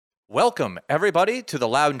Welcome, everybody, to the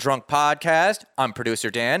Loud and Drunk podcast. I'm producer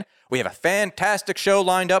Dan. We have a fantastic show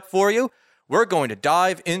lined up for you. We're going to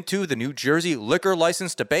dive into the New Jersey liquor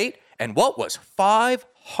license debate and what was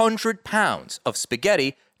 500 pounds of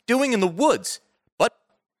spaghetti doing in the woods. But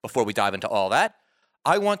before we dive into all that,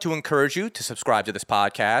 I want to encourage you to subscribe to this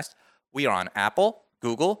podcast. We are on Apple,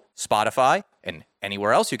 Google, Spotify, and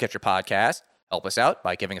anywhere else you get your podcast. Help us out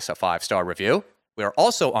by giving us a 5-star review. We are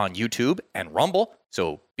also on YouTube and Rumble,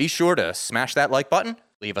 so be sure to smash that like button,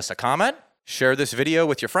 leave us a comment, share this video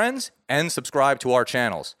with your friends, and subscribe to our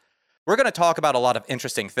channels. We're going to talk about a lot of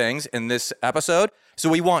interesting things in this episode, so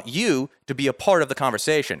we want you to be a part of the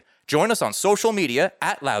conversation. Join us on social media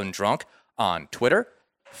at Loud and Drunk on Twitter,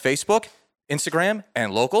 Facebook, Instagram,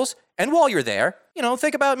 and Locals. And while you're there,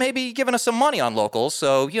 think about maybe giving us some money on Locals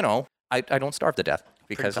so, I don't starve to death.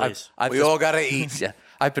 Because we all got to eat. Yeah,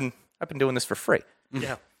 I've been doing this for free.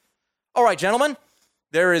 Yeah. All right, gentlemen,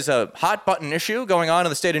 there is a hot button issue going on in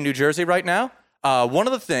the state of New Jersey right now. One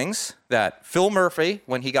of the things that Phil Murphy,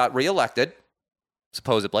 when he got reelected,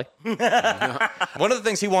 supposedly, one of the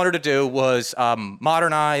things he wanted to do was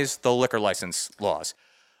modernize the liquor license laws.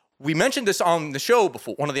 We mentioned this on the show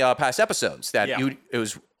before, one of the past episodes, that it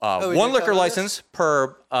was one liquor license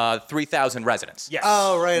per 3,000 residents. Yes.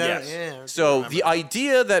 Oh, right. Yes. So the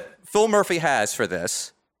idea that Phil Murphy has for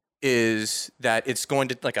this is that it's going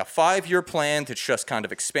to, like a 5-year plan to just kind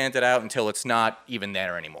of expand it out until it's not even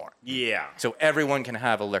there anymore. Yeah. So everyone can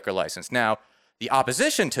have a liquor license. Now, the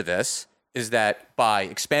opposition to this is that by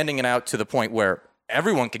expanding it out to the point where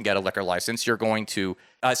everyone can get a liquor license, you're going to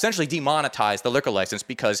essentially demonetize the liquor license,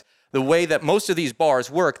 because the way that most of these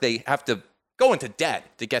bars work, they have to go into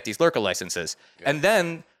debt to get these liquor licenses. Yeah. And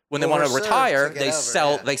then when they want to retire, they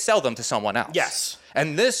sell them to someone else. Yes.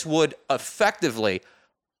 And this would effectively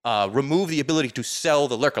remove the ability to sell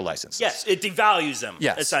the liquor licenses. Yes, it devalues them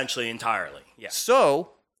essentially entirely. Yes. So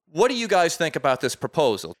what do you guys think about this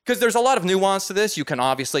proposal? Because there's a lot of nuance to this. You can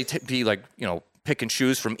obviously be like, pick and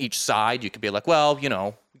choose from each side. You could be like, well, we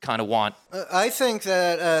kind of want... I think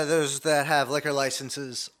that those that have liquor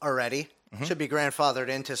licenses already should be grandfathered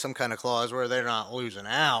into some kind of clause where they're not losing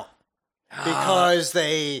out. Because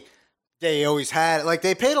they always had,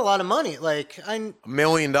 they paid a lot of money. $1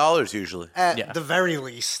 million usually. At the very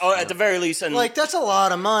least. Oh, at the very least. And that's a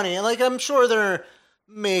lot of money. I'm sure they're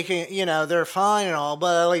making, they're fine and all,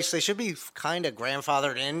 but at least they should be kind of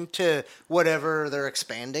grandfathered into whatever they're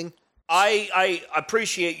expanding. I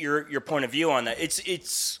appreciate your point of view on that.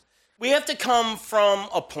 It's we have to come from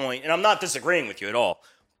a point, and I'm not disagreeing with you at all,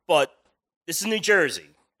 but this is New Jersey,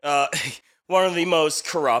 one of the most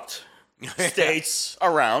corrupt states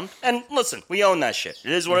around. And listen, we own that shit.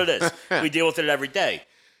 It is what it is. We deal with it every day.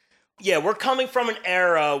 Yeah, we're coming from an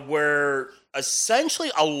era where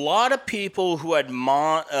essentially a lot of people who had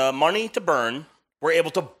money to burn were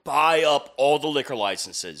able to buy up all the liquor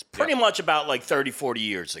licenses pretty much about 30, 40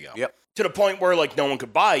 years ago. Yep. To the point where no one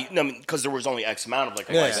could buy, because there was only X amount of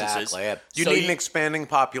liquor licenses. Exactly. Yeah. You need an expanding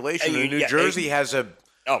population. And New Jersey has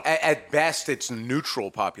at best, it's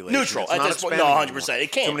neutral population. Neutral. It's at not this point, expanding 100%. anymore.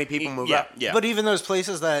 It can't. Too many people move out. Yeah. But even those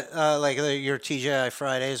places that, your TGI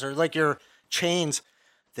Fridays or your chains,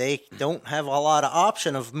 they don't have a lot of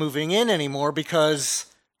option of moving in anymore because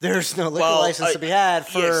there's no liquor license to be had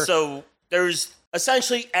for... Yeah, so there's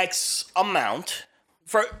essentially X amount.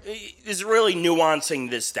 Is really nuancing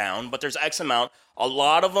this down, but there's X amount. A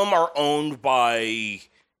lot of them are owned by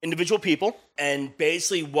individual people, and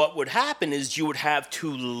basically what would happen is you would have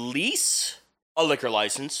to lease a liquor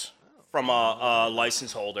license from a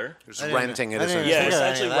license holder. Just renting it.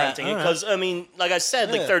 Essentially renting it. Because, like I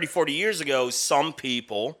said, 30, 40 years ago, some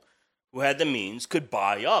people who had the means could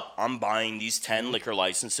buy up. I'm buying these 10 liquor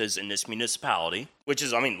licenses in this municipality, which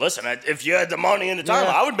is, listen, if you had the money and the time,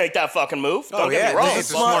 I would make that fucking move. Don't get me wrong. It's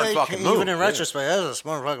a smart fucking move. Even in retrospect, that's a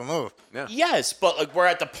smart fucking move. Yeah. Yes, but we're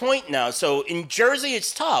at the point now. So in Jersey,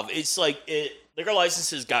 it's tough. It's liquor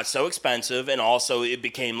licenses got so expensive, and also it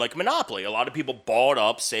became like a monopoly. A lot of people bought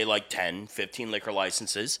up, say 10, 15 liquor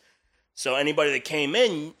licenses. So anybody that came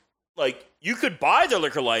in, you could buy their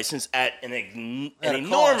liquor license at an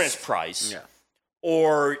enormous price. Yeah.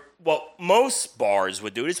 Or what most bars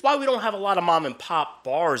would do. It's why we don't have a lot of mom and pop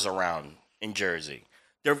bars around in Jersey.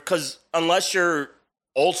 Because unless you're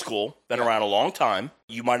old school, been around a long time,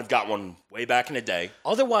 you might have got one way back in the day.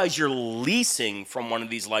 Otherwise, you're leasing from one of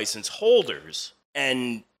these license holders.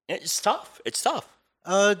 And it's tough. It's tough.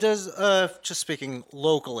 Just speaking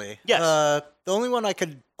locally. Yes. The only one I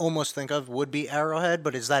could almost think of would be Arrowhead,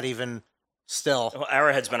 but is that even still. Well,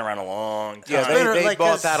 Arrowhead's been around a long time. Yeah, they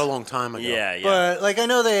bought that a long time ago. Yeah. But like I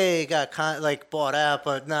know they got bought out,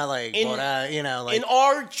 but not like bought out. You know, like in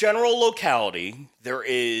our general locality, there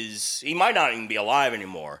is. He might not even be alive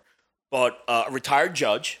anymore, but a retired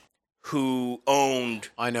judge who owned.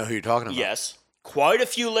 I know who you're talking about. Yes, quite a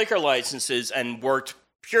few liquor licenses and worked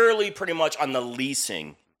purely, pretty much on the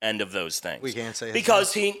leasing end of those things. We can't say his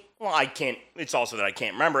because I can't. It's also that I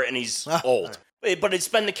can't remember, and he's old. But it's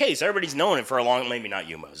been the case. Everybody's known it for a long. Maybe not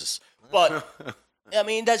you, Moses, but I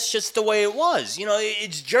mean that's just the way it was. You know,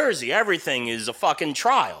 it's Jersey. Everything is a fucking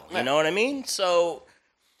trial. You know what I mean? So,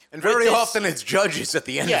 and very often it's judges at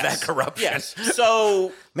the end of that corruption. Yes.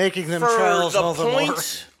 So making them for trials the all the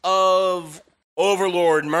point of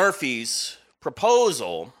Overlord Murphy's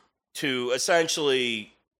proposal to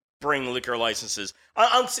essentially bring liquor licenses.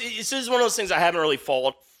 This is one of those things I haven't really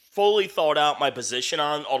fully thought out my position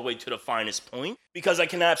on all the way to the finest point, because I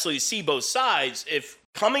can absolutely see both sides. If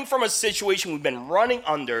coming from a situation we've been running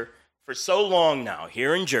under for so long now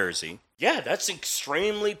here in Jersey, yeah, that's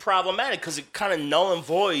extremely problematic because it kind of null and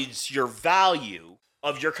voids your value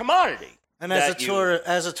of your commodity. And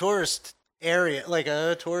as a tourist area, like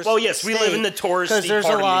a tourist. Well, yes, we live in the touristy because there's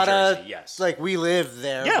part a lot of New Jersey. Yes, like we live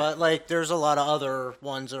there, but like there's a lot of other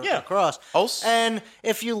ones across. Also, and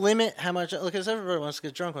if you limit how much, because everybody wants to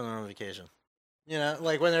get drunk when they're on vacation, you know,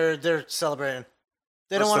 like when they're celebrating,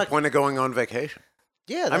 they don't want. What's the point of going on vacation?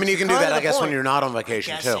 Yeah, I mean, you can do that, I guess, when you're not on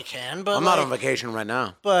vacation too. You can, but I'm not on vacation right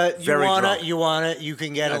now. But you want it. You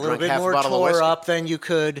can get a little bit more tore up than you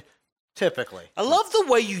could. Typically. I love the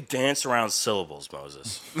way you dance around syllables,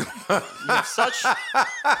 Moses. You have such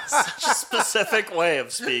a specific way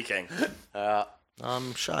of speaking.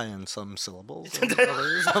 I'm shy in some syllables.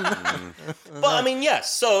 But I mean,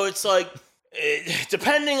 yes. So it's like,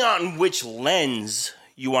 depending on which lens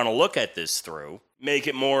you want to look at this through, make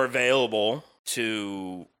it more available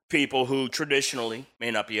to people who traditionally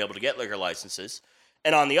may not be able to get liquor licenses.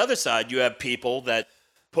 And on the other side, you have people that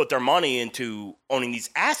put their money into owning these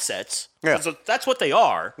assets. Yeah. So that's what they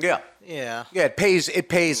are. Yeah. Yeah. Yeah, it pays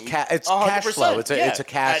it's cash flow. It's a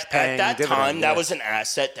cash paying at that dividend. time, that was an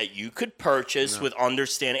asset that you could purchase with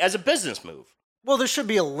understanding as a business move. Well, there should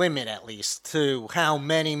be a limit at least to how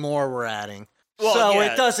many more we're adding. Well, so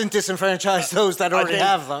it doesn't disenfranchise those that already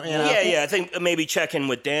have them. You know? Yeah. I think maybe check in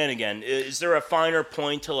with Dan again. Is there a finer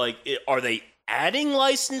point to like, are they adding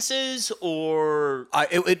licenses or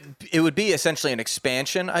it would be essentially an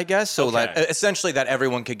expansion, I guess, so that essentially that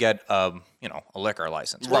everyone could get a liquor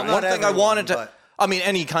license. Well, one thing I wanted to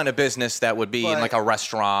any kind of business that would be in like a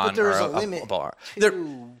restaurant or a bar.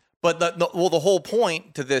 But the whole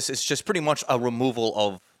point to this is just pretty much a removal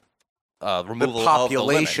of the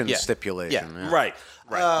population stipulation. Yeah. Right.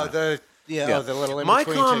 The little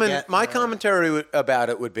my commentary about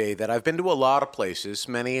it would be that I've been to a lot of places,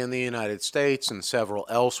 many in the United States and several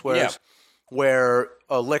elsewhere, where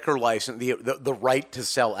a liquor license, the right to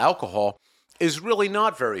sell alcohol, is really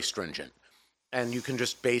not very stringent, and you can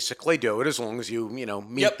just basically do it as long as you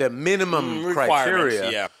meet the minimum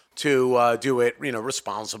criteria to do it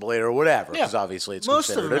responsibly or whatever. Because obviously it's most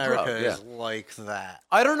of considered America a drug. is like that.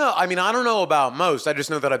 I don't know. I mean, I don't know about most. I just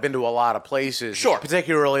know that I've been to a lot of places. Sure.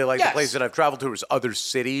 Particularly the places that I've traveled to is other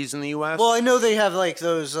cities in the U.S. Well, I know they have like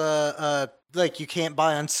those, like you can't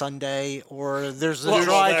buy on Sunday, or there's the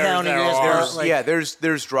dry county.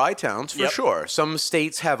 There's dry towns for sure. Some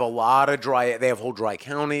states have a lot of dry. They have whole dry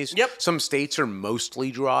counties. Yep. Some states are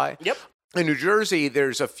mostly dry. Yep. In New Jersey,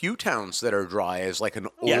 there's a few towns that are dry as like an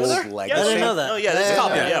old legacy. I didn't know that. Oh, yeah, there's a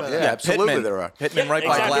couple. Yeah, absolutely there are. Pittman right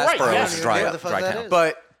by Glassboro is dry town.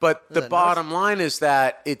 But the bottom line is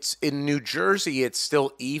that it's in New Jersey, it's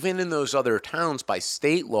still, even in those other towns, by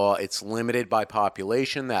state law, it's limited by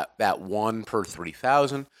population, that 1 per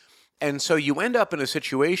 3,000. And so you end up in a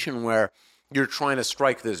situation where you're trying to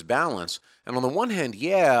strike this balance. And on the one hand,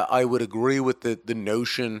 I would agree with the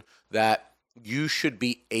notion that you should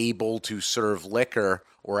be able to serve liquor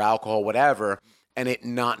or alcohol, whatever, and it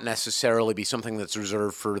not necessarily be something that's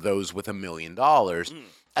reserved for those with $1 million.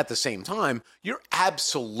 At the same time, you're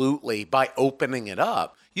absolutely, by opening it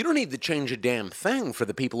up, you don't need to change a damn thing for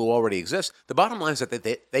the people who already exist. The bottom line is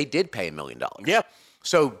that they did pay $1 million. Yeah.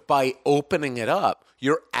 So by opening it up,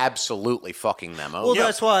 you're absolutely fucking them over. Well,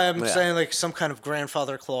 that's why I'm saying like some kind of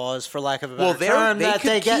grandfather clause, for lack of a better term, that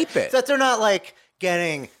they keep it. That they're not like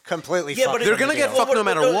getting completely fucked. But they're going to get fucked no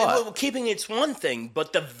matter what. Well, keeping it's one thing,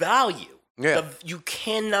 but the value. Yeah. You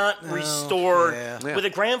cannot restore with a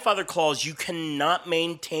grandfather clause. You cannot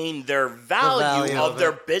maintain their value of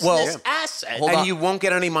their business asset, and you won't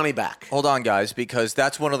get any money back. Hold on, guys, because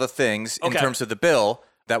that's one of the things in terms of the bill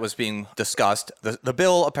that was being discussed. The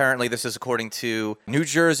bill, apparently, this is according to New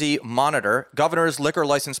Jersey Monitor, governor's liquor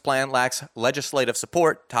license plan lacks legislative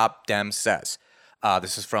support, top Dem says.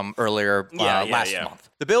 This is from earlier last month.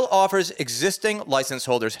 The bill offers existing license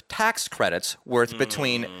holders tax credits worth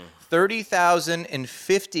between $30,000 and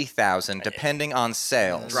 $50,000, depending on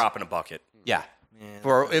sales. Drop in a bucket. Yeah.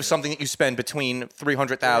 For if something that you spend between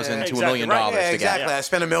 $300,000 to $1 million right. to get. Exactly. I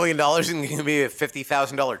spend $1 million and give me a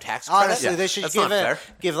 $50,000 tax credit. Honestly, they should That's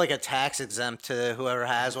give like a tax exempt to whoever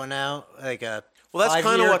has one now, like a Well, that's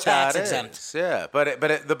kind of what tax that exempt. is. Yeah, but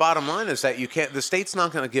the bottom line is that you can't. The state's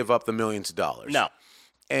not going to give up the millions of dollars. No.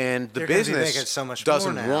 And the They're gonna be business making so much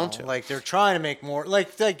doesn't more now. want to. Like they're trying to make more.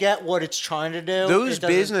 Like they get what it's trying to do. Those It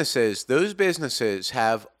doesn't- businesses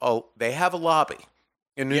have a lobby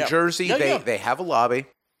in New Jersey. They have a lobby,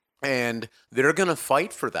 and they're going to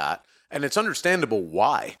fight for that. And it's understandable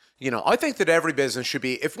why. I think that every business should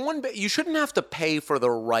be, you shouldn't have to pay for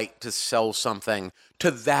the right to sell something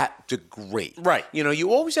to that degree. Right.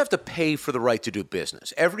 You always have to pay for the right to do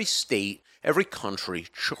business. Every state, every country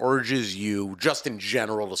charges you just in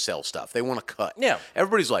general to sell stuff. They want to cut. Yeah.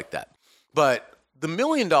 Everybody's like that. But the $1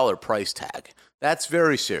 million price tag, that's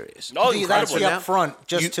very serious. Oh, that's incredible. the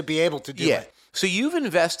upfront to be able to do it. So you've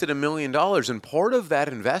invested $1 million, and part of that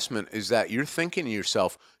investment is that you're thinking to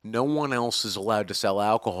yourself, no one else is allowed to sell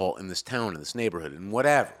alcohol in this town, in this neighborhood, and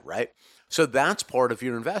whatever, right? So that's part of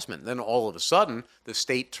your investment. Then all of a sudden, the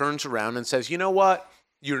state turns around and says, you know what?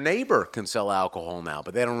 Your neighbor can sell alcohol now,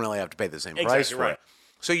 but they don't really have to pay the same price for right. it.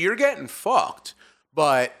 So you're getting fucked,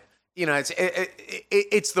 but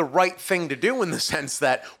it's the right thing to do in the sense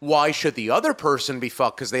that why should the other person be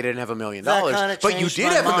fucked because they didn't have $1 million? kinda But you changed did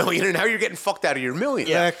my have $1 mind. million, and now you're getting fucked out of your $1 million.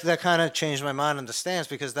 Yeah, that kind of changed my mind on the stance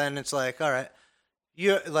because then it's like, all right,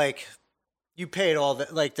 you paid all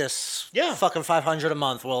that like this fucking $500 a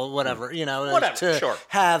month, well, whatever, Whatever, to sure.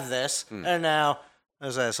 have this, and now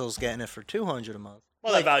those assholes getting it for $200 a month.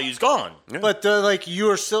 Well, that value's gone. But you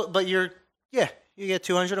get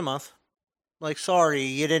 $200 a month. Like, sorry,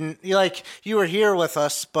 you didn't. You were here with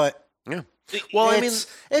us, but Yeah. Well,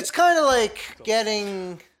 it's kind of like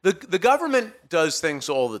getting. the government does things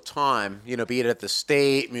all the time, be it at the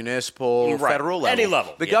state, municipal, Right. federal level. Any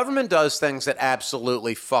level, The yeah. government does things that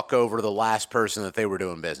absolutely fuck over the last person that they were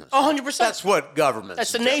doing business. 100%. That's what government.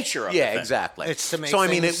 That's the nature of it. Yeah, then. exactly. It's to make so I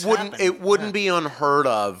mean, things it wouldn't happen. be unheard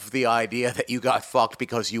of the idea that you got fucked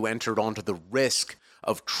because you entered onto the risk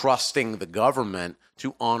of trusting the government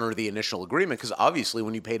to honor the initial agreement. Because obviously,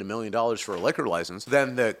 when you paid $1 million for a liquor license,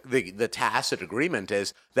 then the tacit agreement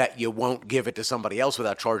is that you won't give it to somebody else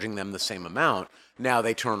without charging them the same amount. Now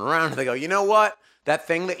they turn around and they go, you know what? That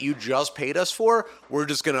thing that you just paid us for, we're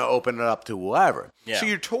just going to open it up to whoever. Yeah. So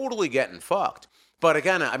you're totally getting fucked. But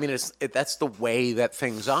again, I mean, that's the way that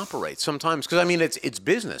things operate sometimes. Because, I mean, it's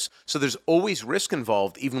business. So there's always risk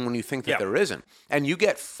involved, even when you think that there isn't. And you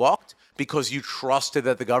get fucked because you trusted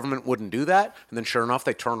that the government wouldn't do that. And then sure enough,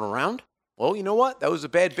 they turn around. Well, you know what? That was a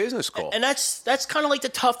bad business call. And that's kind of like the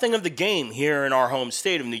tough thing of the game here in our home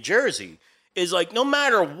state of New Jersey is like no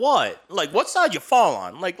matter what side you fall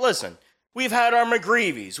on. Like, listen, we've had our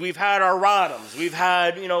McGreevy's, we've had our Rodhams, we've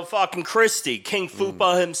had, fucking Christie, King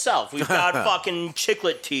Fupa himself. We've got fucking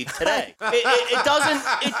Chiclet Teeth today.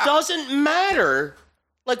 It doesn't matter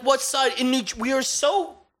like what side we are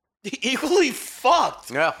so equally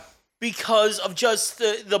fucked. Yeah. Because of just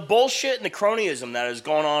the bullshit and the cronyism that has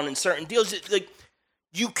gone on in certain deals.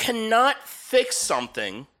 You cannot fix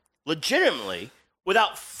something legitimately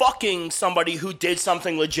without fucking somebody who did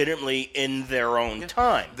something legitimately in their own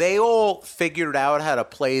time. They all figured out how to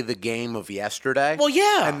play the game of yesterday. Well,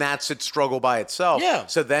 yeah. And that's its struggle by itself. Yeah.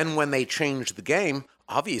 So then when they change the game,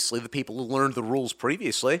 obviously the people who learned the rules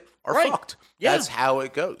previously are Right. fucked. Yeah. That's how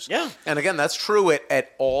it goes. Yeah. And again, that's true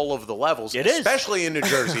at all of the levels. It is. Especially in New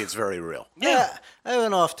Jersey, it's very real. Yeah. I have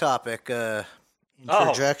an off-topic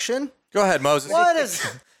interjection. Go ahead, Moses.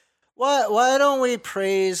 Why don't we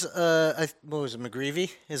praise? What was it,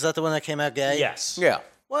 McGreevy? Is that the one that came out gay? Yes. Yeah.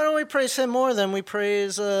 Why don't we praise him more than we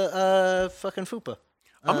praise fucking Fupa?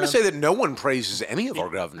 I'm going to say that no one praises any of our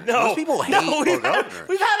governors. No. Most people hate No, our we've governor.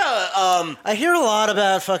 had a I hear a lot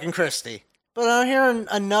about fucking Christie, but I'm hearing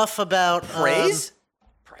enough about praise.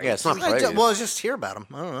 Yeah, it's not praise. I just hear about him.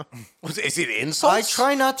 I don't know. Is it insults? I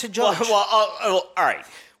try not to judge. All right.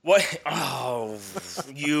 What? Oh,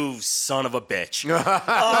 you son of a bitch.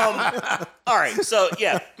 All right. So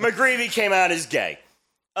yeah, McGreevy came out as gay.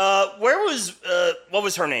 Where was what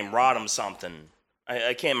was her name? Rodham something.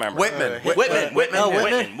 I can't remember. Whitman. Whitman.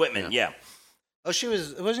 Whitman? Whitman. Yeah. Oh,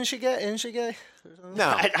 wasn't she gay? Isn't she gay?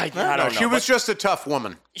 No, I don't know. She was just a tough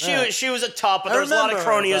woman. She was a tough, but there was a lot of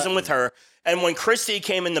remember her, cronyism but- with her. And when Christie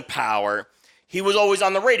came into power, he was always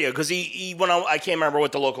on the radio because he went on. I can't remember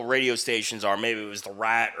what the local radio stations are. Maybe it was the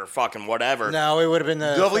Rat or fucking whatever. No, it would have been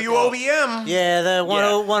the WOBM. Yeah, the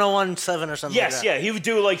 1017 or something. Yes, like that. yeah, he would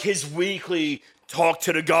do like his weekly talk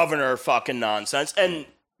to the governor fucking nonsense. And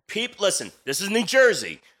people, listen, this is New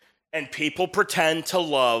Jersey, and people pretend to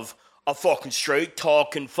love a fucking straight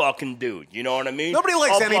talking fucking dude. You know what I mean? Nobody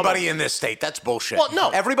likes Blah, blah, anybody blah. in this state. That's bullshit. Well, no.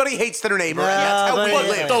 Everybody hates their neighbor. No, and that's how we but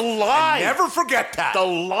live. The lie. And never forget that. The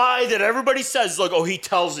lie that everybody says, like, oh, he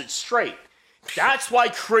tells it straight. That's why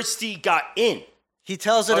Christie got in. He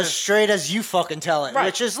tells it as straight as you fucking tell it, Right.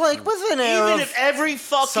 which is like with an air Even of if every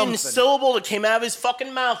fucking something. syllable that came out of his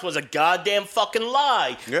fucking mouth was a goddamn fucking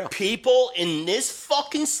lie, Yeah. people in this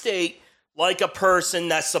fucking state like a person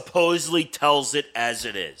that supposedly tells it as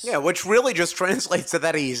it is. Yeah, which really just translates to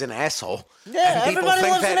that he's an asshole. Yeah, and people everybody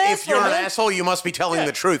think loves that an if you're asshole, an man. asshole, you must be telling Yeah.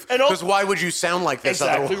 the truth. And Because why would you sound like this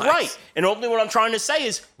Exactly otherwise? right. And ultimately what I'm trying to say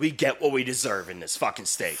is we get what we deserve in this fucking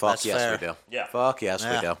state. Fuck That's yes, fair. we do. Yeah. Fuck yes, we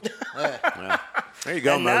Yeah. do. Yeah. There you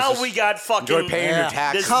go, And Moses. now we got fucking Enjoy paying your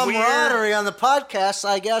taxes. this camaraderie on the podcast.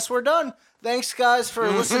 I guess we're done. Thanks, guys, for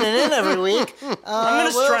listening in every week. I'm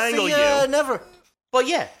gonna we'll strangle see you. Never. But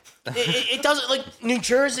yeah, it doesn't, like, New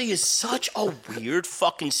Jersey is such a weird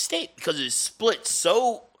fucking state because it's split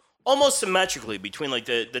so almost symmetrically between, like,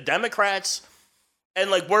 the Democrats and,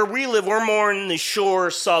 like, where we live, we're more in the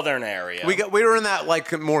shore southern area. We were in that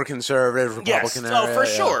like more conservative Republican yes,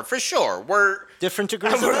 area. oh, yeah. for sure. We're Different I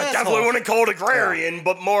degrees of definitely asshole. wouldn't call it agrarian,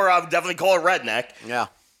 but more I would definitely call it redneck. Yeah.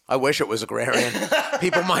 I wish it was agrarian.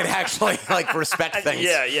 People might actually like respect things.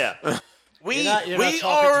 Yeah. We You're not we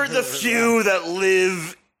talking are to the me few that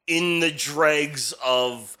live in the dregs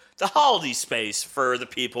of the holiday space for the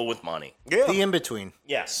people with money. Yeah. The in-between.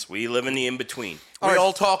 Yes, we live in the in-between. We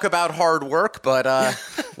all talk about hard work, but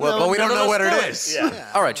but we don't none know of what us it do it. is.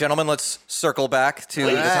 Yeah. All right, gentlemen, let's circle back to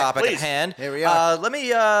the topic please. at hand. Here we are. Let me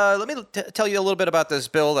tell you a little bit about this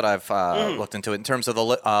bill that I've looked into it in terms of the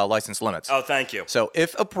license limits. Oh, thank you. So,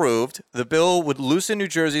 if approved, the bill would loosen New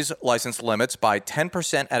Jersey's license limits by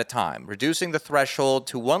 10% at a time, reducing the threshold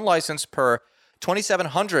to one license per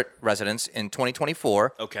 2,700 residents in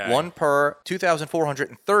 2024, Okay. one per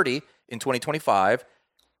 2,430 in 2025,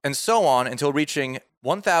 and so on until reaching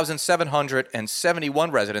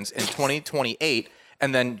 1,771 residents in 2028,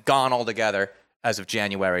 and then gone altogether as of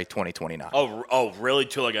January 2029. Oh, really?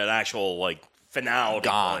 To like an actual like finality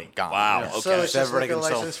Gone, point. gone. Wow. Yeah. Okay. So it's just everybody liquor can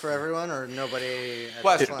sell. license for everyone, or nobody? at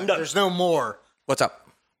Well, this point? no. There's no more. What's up?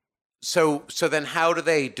 So then how do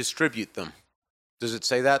they distribute them? Does it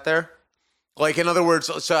say that there? Like, in other words,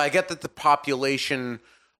 so I get that the population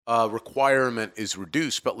requirement is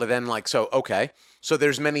reduced, but then so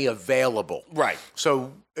there's many available. Right.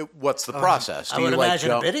 So what's the process? I would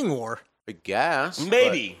imagine a bidding war. I guess.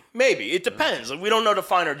 Maybe. We it depends. Like, we don't know the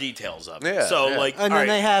finer details of it. Yeah, So yeah. like, And all then right,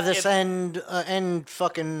 they have this if- end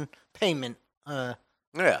fucking payment. Yeah.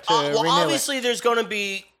 to well, renew it. obviously, there's going to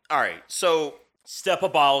be. All right. So step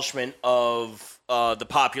abolishment of the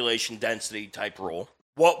population density type rule.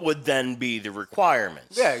 What would then be the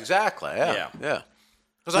requirements? Yeah, exactly. Yeah. Yeah.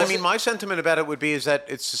 Because I mean, my sentiment about it would be is that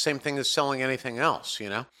it's the same thing as selling anything else. You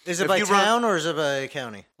know, Is it If by you run- town or is it by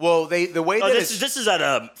county? Well, the way Oh, that this it's is at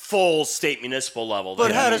a full state municipal level. But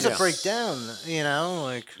then. how does yeah. it break down? You know,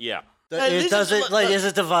 like Yeah. is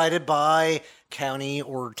it divided by county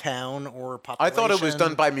or town or I population? thought it was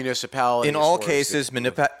done by municipality. In all cases,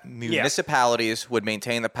 municipalities would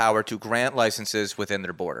maintain the power to grant licenses within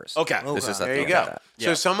their borders. Okay. This is There you like go. that. So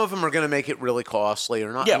Yeah. some of them are going to make it really costly,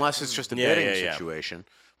 or not, Yeah. unless it's just a Yeah, bidding yeah. situation.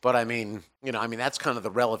 But I mean, that's kind of the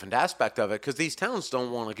relevant aspect of it because these towns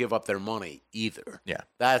don't want to give up their money either. Yeah.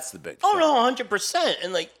 That's the big. Oh thing. no, 100%.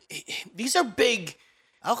 And like, these are big.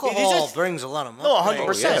 Alcohol These are- brings a lot of money. No,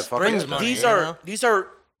 100%. yeah, fuck brings yeah. money. These you are know? these are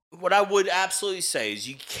what I would absolutely say is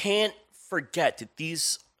you can't forget that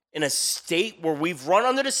these in a state where we've run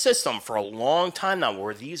under the system for a long time now,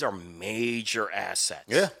 where these are major assets.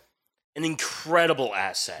 Yeah. An incredible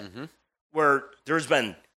asset. Where there's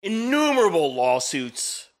been innumerable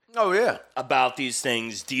lawsuits Oh yeah. about these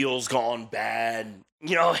things, deals gone bad,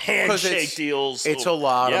 handshake deals. It's a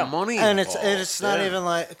lot Yeah. of money, and it's involved. not Yeah. even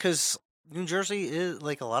like because New Jersey is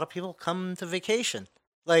like a lot of people come to vacation,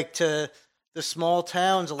 like to the small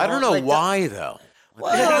towns. I don't know like why though.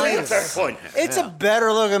 Well, That's a fair point. It's a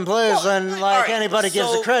better looking place than like all right, anybody gives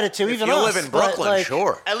so the credit to. If Even you us, live in but, Brooklyn, like,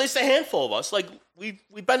 sure. At least a handful of us. Like we've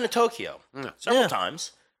been to Tokyo several Yeah.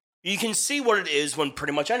 times. You can see what it is when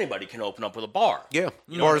pretty much anybody can open up with a bar. Yeah,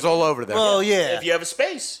 bars all over there. Well, yeah, If you have a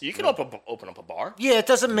space, you can open up a bar. yeah. It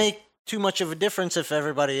doesn't make too much of a difference if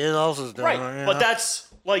everybody else is doing it. Right, but that's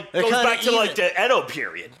like goes kinda back to like even. the Edo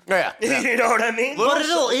period. Yeah. You know what I mean? But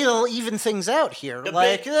it'll even things out here.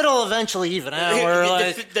 Like it'll eventually even out. Where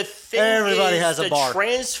like the thing everybody is has a the bar.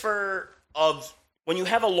 transfer of when you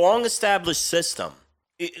have a long established system.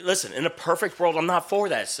 Listen, in a perfect world, I'm not for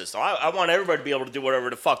that system. I want everybody to be able to do whatever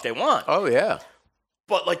the fuck they want. Oh, yeah.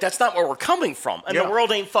 But like that's not where we're coming from, and Yeah. the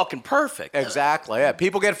world ain't fucking perfect. Exactly. Yeah.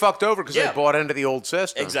 People get fucked over because Yeah. they bought into the old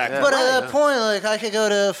system. Exactly. Yeah. But at that point, like I could go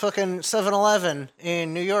to fucking 7-Eleven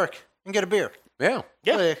in New York and get a beer. Yeah.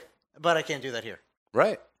 Yeah. Like, but I can't do that here.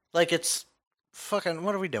 Right. Like it's fucking.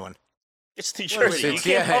 What are we doing? It's New Jersey. You It's-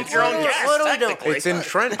 can't yeah, pump your own it's- gas. what are we doing? technically. It's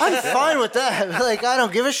entrenched. I'm fine with that. Like I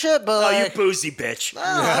don't give a shit. But Oh, you like, boozy bitch.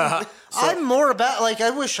 I'm more about like I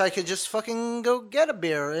wish I could just fucking go get a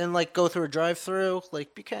beer and like go through a drive-through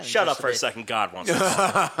like Buchanan. Shut used up to for a be. second. God wants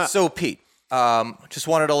to. So, Pete, just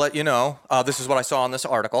wanted to let you know this is what I saw in this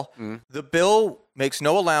article. The bill makes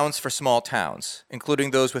no allowance for small towns,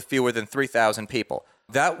 including those with fewer than 3,000 people.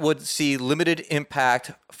 That would see limited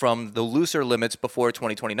impact from the looser limits before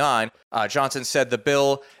 2029. Johnson said the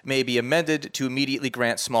bill may be amended to immediately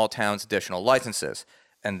grant small towns additional licenses.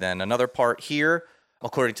 And then another part here.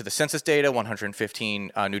 According to the census data,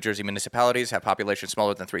 115 New Jersey municipalities have populations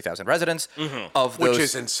smaller than 3,000 residents. Of those, Which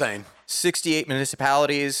is insane. 68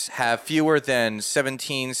 municipalities have fewer than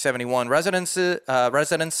 1,771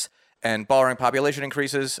 residents, and barring population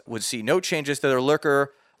increases, would see no changes to their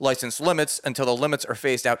liquor license limits until the limits are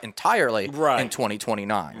phased out entirely Right. in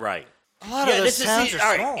 2029. Right. A lot of those towns are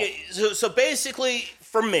all small. right. So basically,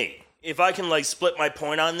 for me, if I can like split my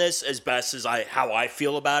point on this as best as how I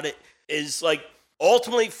feel about it, is like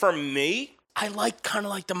ultimately for me, I like kind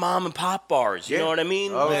of like the mom and pop bars. You Yeah. know what I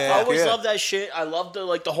mean? Oh, I yeah. always Yeah. love that shit. I love the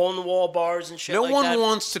like the hole in the wall bars and shit. No like one that.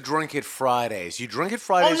 wants to drink it Fridays. You drink it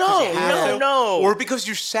Fridays Oh, because no, you have no, to, no. or because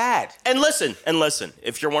you're sad. And listen,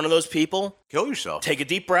 if you're one of those people, Kill yourself. take a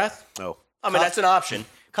deep breath. Oh. I mean, that's an option.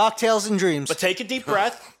 Cocktails and dreams. But take a deep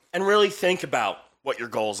breath and really think about what your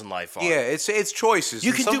goals in life are. Yeah, it's choices. You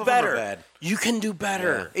and can some do of them are better. bad. You can do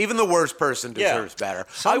better. Even the worst person Yeah. deserves better.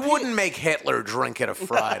 I wouldn't make Hitler drink it on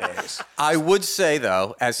Fridays. I would say,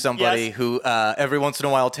 though, as somebody Yes. who every once in a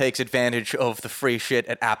while takes advantage of the free shit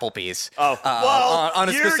at Applebee's Oh, well, on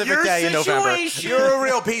a specific day in November. situation You're a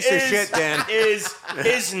real piece of is- shit, Dan.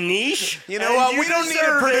 Is niche. You know and what? you We don't need a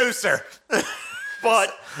deserve it, producer.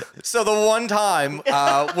 But So the one time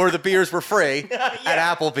where the beers were free at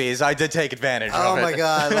Applebee's, I did take advantage Oh of it. my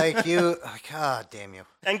god! Like you, God damn you!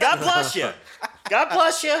 and God bless you. God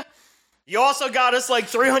bless you. You also got us like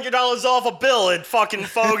 $300 off a bill at fucking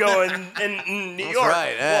Fogo in New York.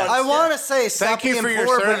 right, yeah. once. I want to say stop Thank you being for your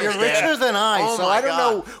poor, but service, you're Dan. richer than I, Oh so my I don't God.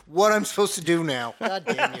 know what I'm supposed to do now. God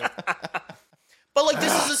damn you! But like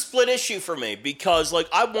this is a split issue for me because like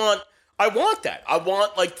I want that. I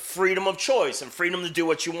want like freedom of choice and freedom to do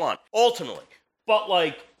what you want ultimately. But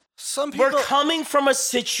like Some people. we're coming from a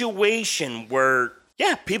situation where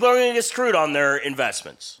people are going to get screwed on their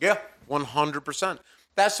investments. Yeah, 100%.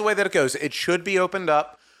 That's the way that it goes. It should be opened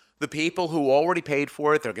up. The people who already paid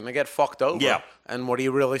for it, they're going to get fucked over. Yeah. And what do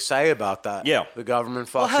you really say about that? Yeah. The government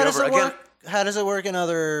fucks well, how you does over. it work? How does it work in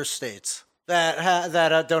other states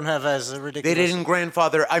that don't have as ridiculous? They didn't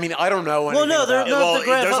grandfather. I mean, I don't know. Well, no, they're about it. not Well, the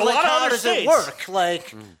grandfather. there's a Like, lot of how other does it states. work?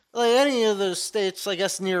 Like any of those states, I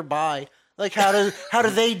guess nearby. Like, how do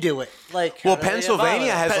they do it? Like, Well, how do they Pennsylvania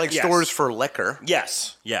evolve it? has like Yes. stores for liquor,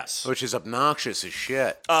 Yes. which is obnoxious as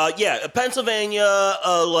shit. Pennsylvania,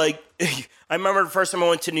 like, I remember the first time I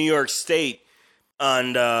went to New York State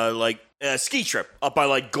on, a ski trip up by,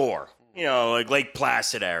 like, Gore. You know, like Lake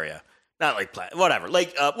Placid area. Not Lake Placid, whatever.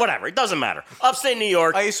 Whatever, it doesn't matter. Upstate New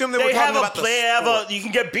York. I assume they were talking about the sport. You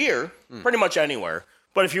can get beer pretty much anywhere.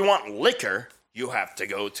 But if you want liquor, you have to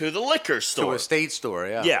go to the liquor store. To a state store,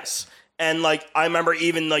 yeah. Yes. And, like, I remember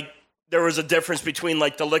even, like, there was a difference between,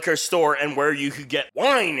 like, the liquor store and where you could get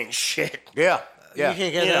wine and shit. Yeah. You can't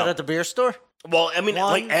get You that know. at the beer store. Well, I mean,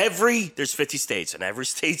 Wine? like, there's 50 states, and every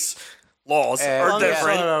state's laws Yeah. are Oh, that's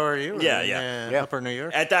different. not where you were. Yeah, yeah. Yeah. Upper New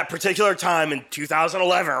York. At that particular time in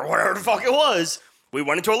 2011 or whatever the fuck it was, we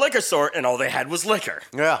went into a liquor store, and all they had was liquor.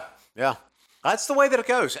 Yeah. Yeah. That's the way that it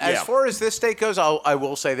goes. As Yeah. far as this state goes, I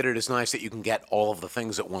will say that it is nice that you can get all of the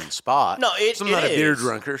things at one spot. No, I'm not a beer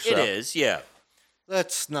drinker, so. It is, yeah.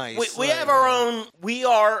 That's nice. We Like, have our own. We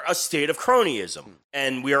are a state of cronyism,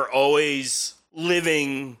 and we are always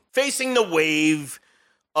facing the wave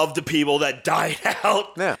of the people that died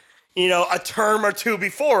out. Yeah. You know, a term or two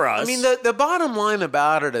before us. I mean, the bottom line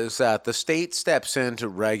about it is that the state steps in to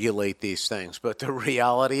regulate these things, but the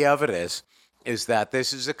reality of it is that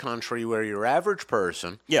this is a country where your average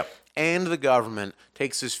person Yeah. and the government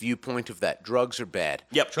takes this viewpoint of that drugs are bad.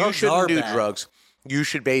 Yep. You Drugs shouldn't are do bad. drugs. You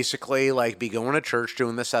should basically like be going to church,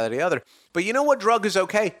 doing this, that, or the other. But you know what drug is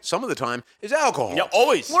okay some of the time is alcohol. Yeah,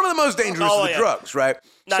 always. One of the most dangerous Oh, of the yeah. drugs, right?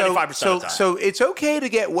 95% of the time. So it's okay to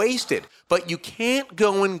get wasted, but you can't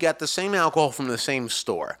go and get the same alcohol from the same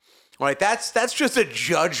store. Right? That's just a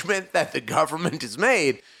judgment that the government has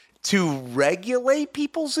made to regulate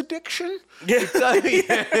people's addiction. Yeah.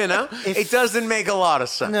 You know? It doesn't make a lot of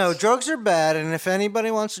sense. No, drugs are bad, and if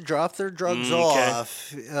anybody wants to drop their drugs Okay.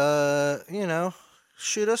 off, you know,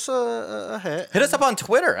 shoot us a hit. Hit us up on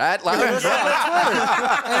Twitter at Loud and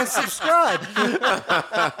Drunk. And subscribe.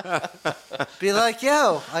 Be like,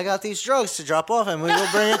 yo, I got these drugs to drop off, and we will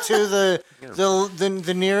bring it to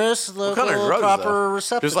the nearest local What kind of drugs, proper though?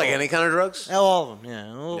 receptacle. Just like any kind of drugs? Oh, all of them,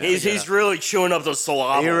 yeah. We'll He's really chewing up those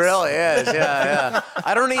syllables. He really is, yeah.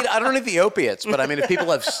 I don't need the opiates, but I mean, if people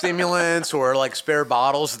have stimulants or like spare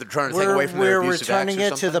bottles that they're trying to take away from their We're abusive returning ex or it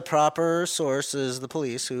to something. the proper sources, the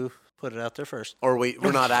police, who put it out there first. Or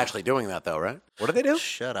we're not actually doing that though, right? What do they do?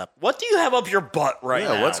 Shut up. What do you have up your butt right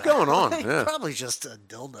now? Yeah, what's going on? Yeah. Probably just a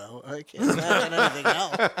dildo. I can't imagine anything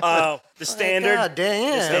else. The standard. God damn,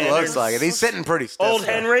 yeah. It standard. looks like it. He's sitting pretty stiff. Old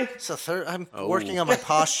Henry. It's a third. I'm Oh. working on my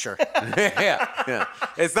posture. yeah.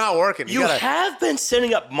 It's not working. You gotta, have been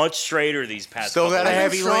sitting up much straighter these past still couple got a days.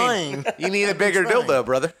 heavy trying. lane. You need a bigger trying. dildo,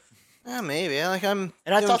 brother. Yeah, maybe. Like I'm.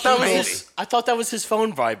 And I doing thought that was Kegels. I thought that was his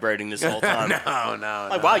phone vibrating this whole time. No.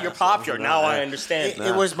 Like, wow, you're popular. Now I understand.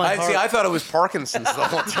 It was my heart. I thought it was Parkinson's the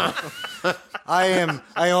whole time.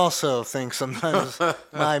 I also think sometimes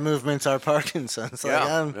my movements are Parkinson's. Like,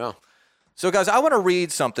 yeah. So, guys, I want to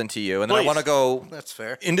read something to you, and then I Please. want to go That's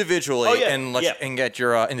fair. individually Oh, yeah, and yeah. and get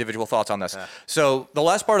your individual thoughts on this. So, the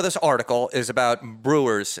last part of this article is about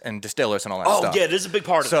brewers and distillers and all that Oh, stuff. yeah, this is a big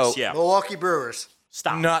part of So- this. Yeah. Milwaukee Brewers.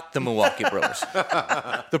 Stop. Not the Milwaukee Brewers.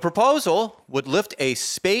 The proposal would lift a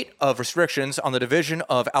spate of restrictions on the Division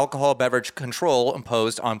of Alcohol Beverage Control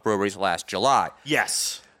imposed on breweries last July.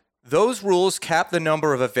 Yes. Those rules cap the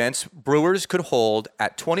number of events brewers could hold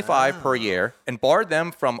at 25 per year and barred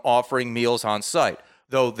them from offering meals on site,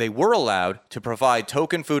 though they were allowed to provide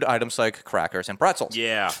token food items like crackers and pretzels.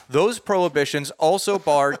 Yeah. Those prohibitions also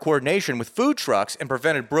barred coordination with food trucks and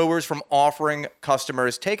prevented brewers from offering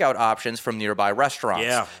customers takeout options from nearby restaurants.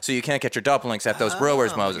 Yeah. So you can't get your dumplings at those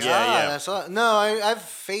brewers, Moses. Yeah. That's no, I've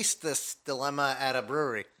faced this dilemma at a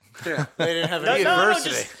brewery. They didn't have No, any no,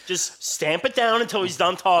 university. just stamp it down until he's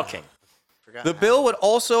done talking. The bill would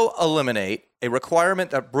also eliminate a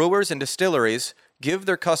requirement that brewers and distilleries give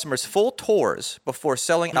their customers full tours before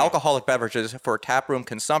selling alcoholic beverages for taproom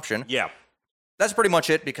consumption. Yeah. That's pretty much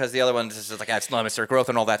it, because the other ones is like that's limits their growth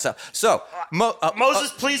and all that stuff. So,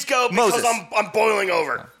 Moses, please go because Moses. I'm boiling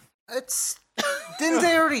over. It's didn't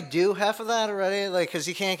they already do half of that already? Like, because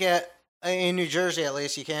you can't get in New Jersey, at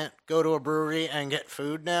least, you can't go to a brewery and get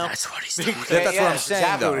food now. That's what he's doing. that's what I'm saying.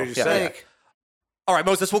 exactly though. what he's Yeah. saying. Like, All right,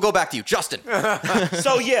 Moses, we'll go back to you, Justin.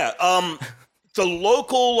 So yeah, the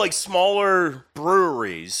local like smaller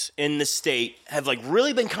breweries in the state have like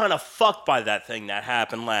really been kind of fucked by that thing that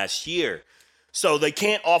happened last year. So they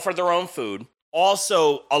can't offer their own food.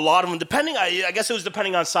 Also, a lot of them, I guess it was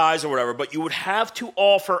depending on size or whatever, but you would have to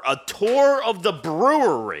offer a tour of the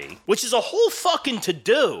brewery, which is a whole fucking to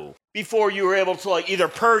do before you were able to like either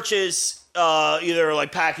purchase either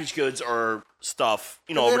like packaged goods or stuff,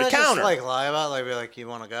 over the just, counter. like lie about, like be like, you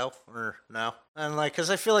want to go or no? And like, because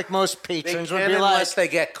I feel like most They patrons would can be like, unless they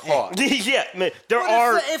get caught. Yeah, man, there What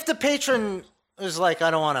are. if the patron is like,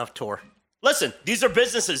 I don't want a tour. Listen, these are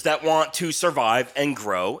businesses that want to survive and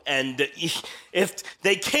grow, and if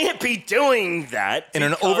they can't be doing that In an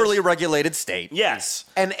because- overly regulated state. yes,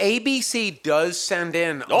 And ABC does send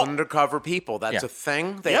in Oh. undercover people. That's Yeah. a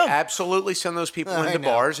thing. They Yeah. absolutely send those people I into know.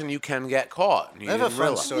 bars, and you can get caught. You I have a didn't fun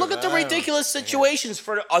realize. story. look at the I don't- ridiculous situations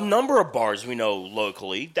for a number of bars we know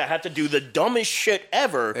locally that have to do the dumbest shit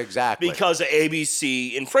ever, Exactly. because of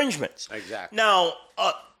ABC infringements. Exactly. Now,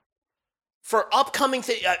 for upcoming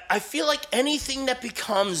things, I feel like anything that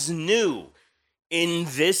becomes new in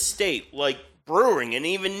this state, like brewing and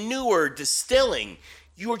even newer distilling,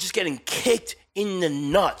 you are just getting kicked in the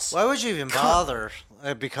nuts Why would you even bother?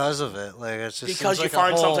 Because of it, like it's just because seems you like a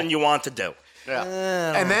find whole- something you want to do. Yeah.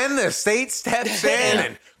 Eh, And then the state steps in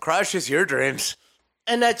and crushes your dreams.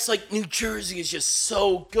 And that's like New Jersey is just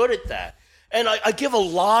so good at that. And I give a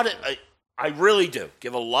lot of, I really do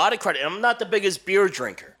give a lot of credit. I'm not the biggest beer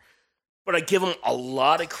drinker, but I give them a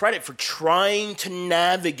lot of credit for trying to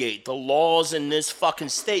navigate the laws in this fucking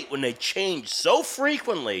state when they change so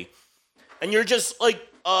frequently. And you're just like,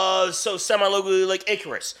 so semi-locally, like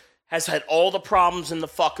Icarus has had all the problems in the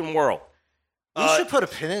fucking world. We should put a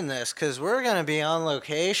pin in this because we're going to be on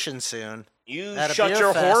location soon. You at a shut beer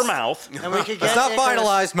your fest, whole mouth. And we could get It's not Icarus-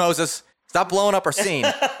 finalized, Moses. Stop blowing up our scene.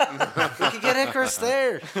 We could get Icarus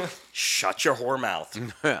there. Shut your whore mouth.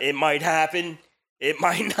 It might happen. It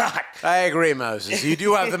might not. I agree, Moses. You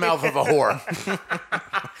do have the mouth of a whore.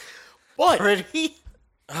 But Pretty.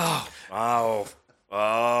 oh,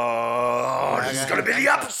 this is gonna be the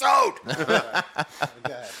episode.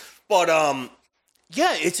 But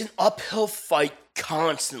yeah, it's an uphill fight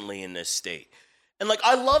constantly in this state, and like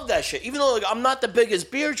I love that shit. Even though like I'm not the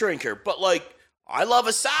biggest beer drinker, but like I love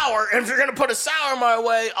a sour, and if you're gonna put a sour my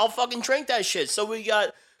way, I'll fucking drink that shit. So we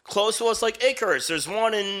got close to us like Icarus. There's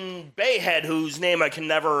one in Bayhead whose name I can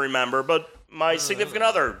never remember, but my significant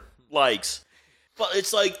other likes. But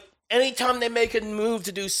it's like anytime they make a move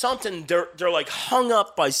to do something, they're like hung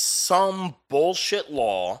up by some bullshit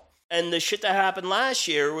law. And the shit that happened last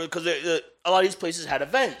year, because a lot of these places had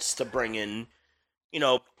events to bring in,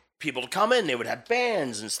 people to come in. They would have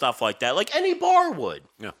bands and stuff like that, like any bar would.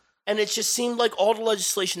 Yeah. And it just seemed like all the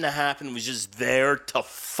legislation that happened was just there to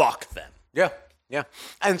fuck them. Yeah, yeah.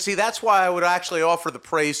 And see, that's why I would actually offer the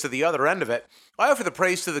praise to the other end of it. I offer the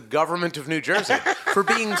praise to the government of New Jersey for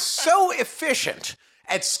being so efficient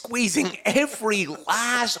at squeezing every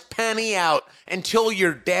last penny out until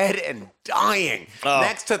you're dead and dying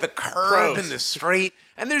next to the curb in the street.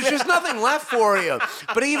 And there's just nothing left for you.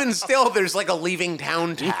 But even still, there's like a leaving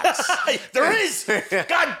town tax. There is.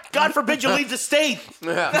 God forbid you leave the state.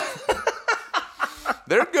 Yeah.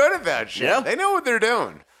 They're good at that shit. Yeah. They know what they're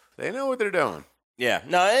doing. They know what they're doing. Yeah.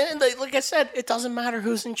 No, and like I said, it doesn't matter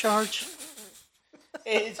who's in charge.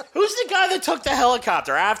 Who's the guy that took the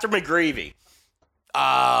helicopter after McGreevy?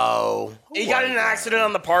 Oh. He got in an accident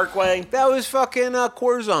on the Parkway. That was fucking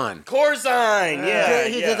Corzine. Corzine, yeah.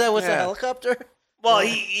 He did that with a Yeah. helicopter? Well,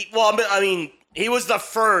 he was the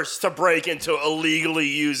first to break into illegally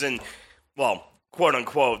using, well, quote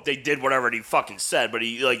unquote, they did whatever he fucking said, but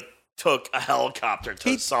he, like, took a helicopter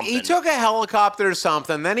to something. He took a helicopter to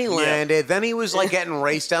something, then he landed, then he was like getting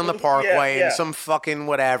raced down the parkway Yeah. in some fucking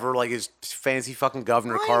whatever, like his fancy fucking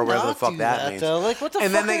governor car, whatever the fuck that means. Like, what the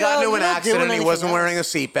And then fuck they are got into y'all- an you're not accident doing and he wasn't anything wearing a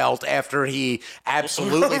else. seatbelt after he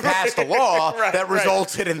absolutely passed a law that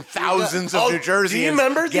resulted in thousands of New do you Jerseyans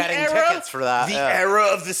remember the getting era? tickets for that. The Yeah. era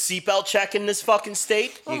of the seatbelt check in this fucking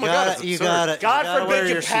state? You gotta God wear forbid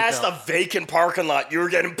you your passed seatbelt. a vacant parking lot. You were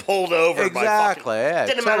getting pulled over by Exactly, fucking... yeah.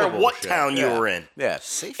 Didn't matter Total what bullshit. town you Yeah. were in. Yeah,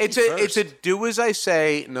 Safety it's a first. do as I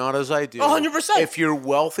say, not as I do. 100%. If you're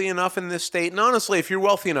wealthy enough in this state, and honestly, if you're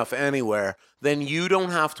wealthy enough anywhere, then you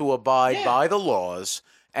don't have to abide by the laws.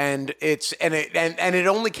 And it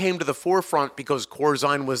only came to the forefront because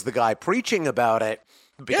Corzine was the guy preaching about it.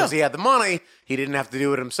 Because he had the money, he didn't have to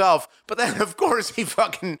do it himself. But then, of course, he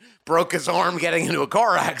fucking broke his arm getting into a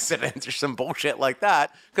car accident or some bullshit like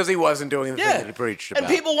that because he wasn't doing the thing that he preached about. And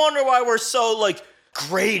people wonder why we're so, like,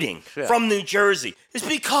 grading from New Jersey. It's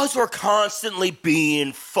because we're constantly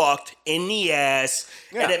being fucked in the ass,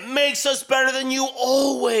 and it makes us better than you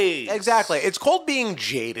always. Exactly. It's called being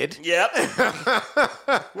jaded. Yep.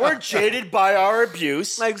 We're jaded by our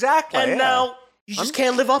abuse. Exactly. And yeah. now you just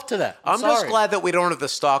can't live up to that. I'm just sorry. glad that we don't have the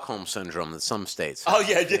Stockholm syndrome that some states have. Oh,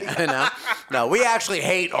 yeah. You know? No, we actually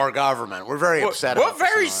hate our government. We're very upset We're about this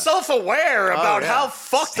very and all that. self-aware about how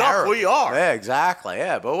fucked up we are. Yeah, exactly.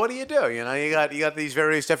 Yeah, but what do? You know, you got these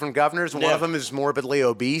various different governors. One of them is morbidly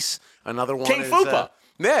obese. Another one King is Fupa.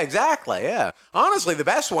 yeah, exactly. Yeah, honestly, the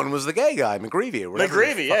best one was the gay guy, McGreevy. Or whatever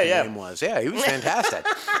his McGreevy, fucking yeah. name was. Yeah, he was fantastic.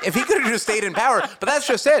 If he could have just stayed in power, but that's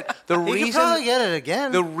just it. He could probably get it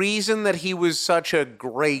again. The reason that he was such a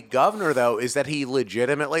great governor, though, is that he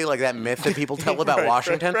legitimately, like that myth that people tell about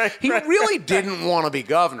Washington, he really didn't want to be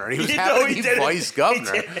governor. He was happy to be didn't. vice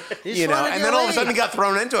governor. You know, and then all of a sudden he got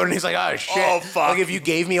thrown into it, and he's like, oh, shit. Oh, fuck. Like, if you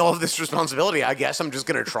gave me all of this responsibility, I guess I'm just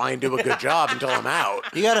going to try and do a good job until I'm out.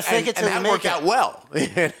 You gotta fake it till and you that make worked it. out well.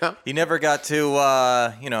 You know? He never got to,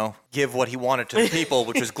 give what he wanted to the people,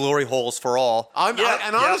 which was glory holes for all.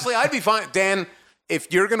 Honestly, I'd be fine. Dan,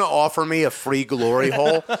 if you're going to offer me a free glory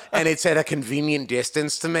hole and it's at a convenient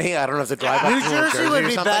distance to me, I don't have to drive up New to Jersey New would Jersey or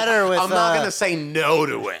be something, better with, I'm not going to say no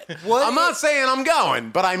to it. I'm not saying I'm going,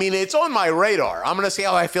 but I mean, it's on my radar. I'm going to see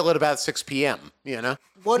how I feel at about 6 p.m., you know?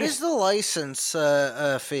 What is the license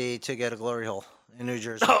fee to get a glory hole in New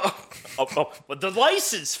Jersey? But the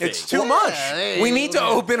license fee. It's too much. We need to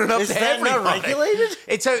open it up Is to that not everybody. regulated?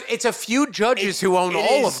 It's a few judges who own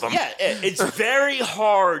all of them. Yeah, it's very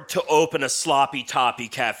hard to open a sloppy toppy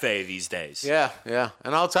cafe these days. Yeah.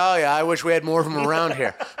 And I'll tell you, I wish we had more of them around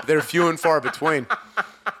here. But they're few and far between.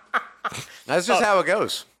 That's just how it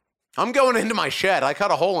goes. I'm going into my shed. I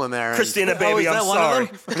cut a hole in there. Christina, Oh, baby, is I'm that one sorry.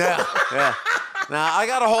 of them? Yeah. Now, I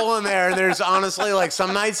got a hole in there, and there's honestly, like,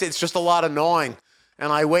 some nights it's just a lot of gnawing,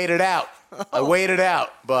 and I wait it out. But,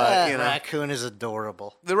 That you know. raccoon is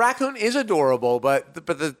adorable. The raccoon is adorable, but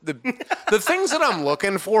the things that I'm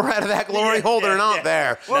looking for out of that glory hole, they're not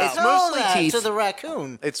there. Well, It's tell mostly that teeth. to the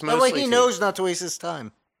raccoon. It's that way mostly he teeth. knows not to waste his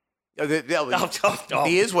time.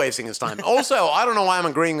 He is wasting his time. Also, I don't know why I'm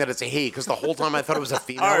agreeing that it's a he, because the whole time I thought it was a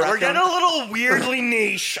female All right, we're raccoon. getting a little weirdly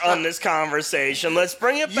niche on this conversation. Let's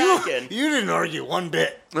bring it back in. You didn't argue one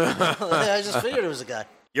bit. I just figured it was a guy.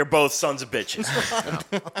 You're both sons of bitches.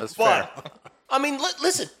 That's fair. But, I mean,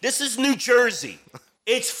 listen, this is New Jersey.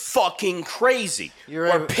 It's fucking crazy. You're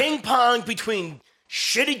We're right. ping pong between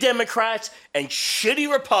shitty Democrats and shitty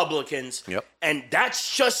Republicans. Yep. And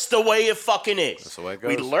that's just the way it fucking is. That's the way it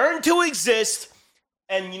We goes. learn to exist,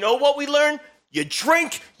 and you know what we learn? You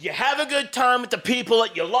drink, you have a good time with the people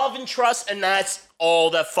that you love and trust, and that's all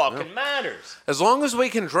that fucking matters. As long as we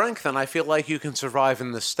can drink, then I feel like you can survive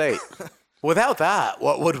in this state. Without that,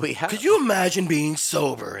 what would we have? Could you imagine being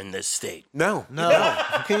sober in this state? No. No,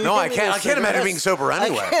 Can you No, I give me can't. I those can't imagine cigarettes? being sober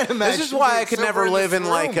anywhere. I can't imagine. This is why I being could sober never in live this in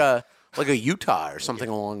room. like a Utah or something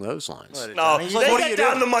along those lines. No, Johnny, they what get do you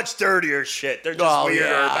down do? to much dirtier shit. They're just Oh weirder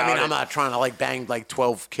yeah, about I mean, it. I'm not trying to like bang like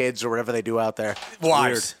 12 kids or whatever they do out there. It's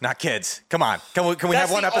Wives, not kids. Come on. Can we That's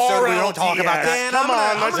have one the episode where we don't talk RLDS. about that? Dan, Come I'm gonna-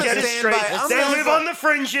 on, I'm let's gonna get it stand straight. by- I'm They gonna- live on the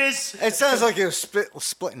fringes. It sounds like you're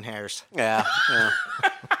splitting hairs. Yeah.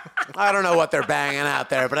 I don't know what they're banging out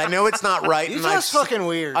there, but I know it's not right. and Utah's fucking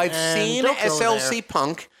weird. I've and seen don't go SLC there.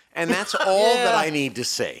 Punk, and that's all that Yeah. I need to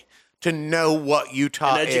see to know what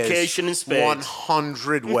Utah An education in is. spades.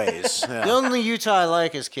 100 ways. Yeah. The only Utah I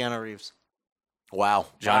like is Keanu Reeves. Wow.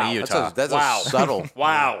 Johnny That's Utah. That's Wow. a subtle.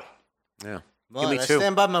 Wow. Yeah. Well, me I two.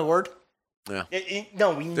 stand by my word.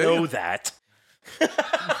 No, we know you? that.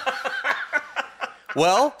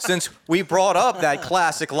 Well, since we brought up that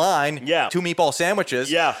classic line, Yeah. 2 meatball sandwiches,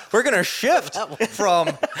 Yeah. we're going to shift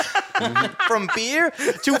from beer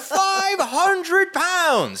to 500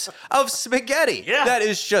 pounds of spaghetti Yeah. that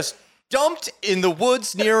is just dumped in the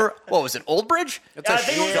woods near, what was it, Old Bridge? I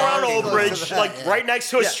think it was around Old Bridge, like right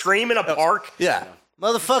next to a stream in a park. Yeah.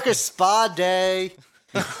 Motherfucker, spa day.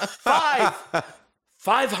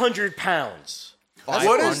 500 pounds.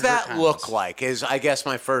 What does that look like? Is I guess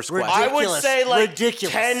my first question. I would Ridiculous. say like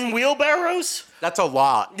Ridiculous. 10 wheelbarrows. That's a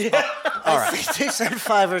lot. I think they said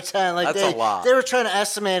 5 or 10. Like That's a lot. They were trying to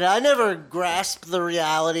estimate it. I never grasped the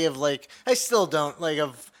reality of like. I still don't like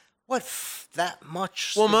of what that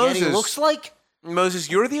much Well, spaghetti Moses- looks like. Moses,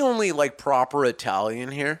 you're the only like proper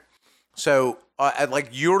Italian here, so like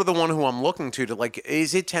you're the one who I'm looking to like.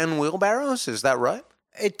 Is it 10 wheelbarrows? Is that right?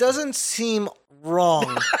 It doesn't seem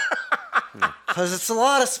wrong because it's a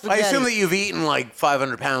lot of I spaghetti. assume that you've eaten like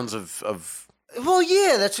 500 pounds of Well,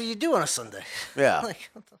 yeah, that's what you do on a Sunday. yeah. Like,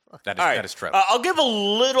 what the fuck? That is, All right. that is true. I'll give a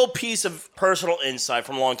little piece of personal insight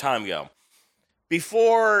from a long time ago.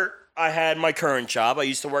 Before I had my current job, I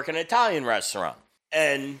used to work in an Italian restaurant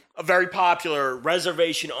and a very popular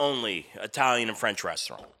reservation-only Italian and French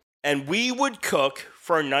restaurant. And we would cook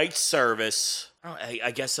for a night service,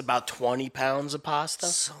 I guess about 20 pounds of pasta.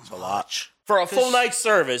 So much. For a full night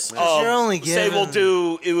service, you're only say we'll given-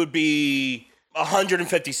 do, it would be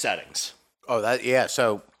 150 settings. Oh, that yeah.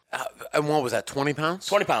 So, and what was that? 20 pounds?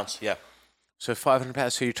 20 pounds, yeah. So 500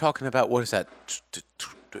 pounds. So you're talking about what is that?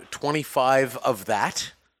 25 of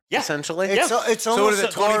that. Yeah. Essentially. It's Yeah. it's So what almost is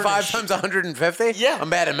it? 25 garnish. times 150? Yeah. I'm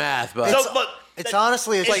bad at math, but So, but It's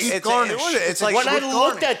honestly a It's- cheap it's- garnish. it's like when I with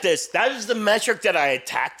looked at this, that is the metric that I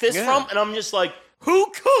attacked this Yeah. from, and I'm just like, who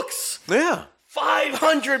cooks yeah.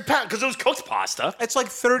 500 pounds? Because it was cooked pasta. It's like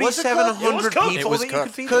Was it 3,700 cooked? It people was that you cooked.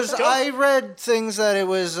 could feed. Because Go. I read things that it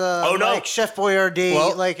was no. like Chef Boyardee.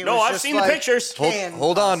 Well, like it no, was I've just seen the like pictures. canned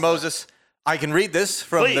Hold on, pasta. Moses. I can read this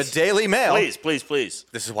from Please. the Daily Mail. Please.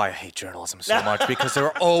 This is why I hate journalism so much, because there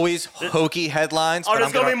are always hokey headlines. Oh, but that's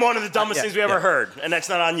I'm going to gonna- be one of the dumbest yeah, things we ever yeah. heard, and that's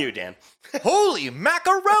not on you, Dan. Holy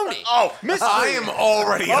macaroni! Oh, I am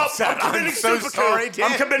already Oh, upset. I'm committing so seppuku. sorry,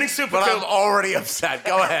 Dan. I'm committing seppuku. But I'm already upset.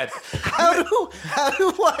 Go ahead. How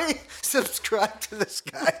do I subscribe to this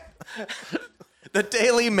guy? The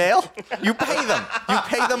Daily Mail? You pay them. You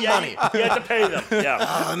pay them money. You have to pay them. Yeah.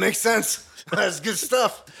 That makes sense. That's good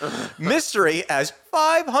stuff. Mystery as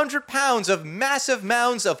 500 pounds of massive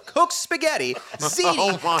mounds of cooked spaghetti, ziti,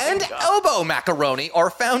 Oh my and God. elbow macaroni are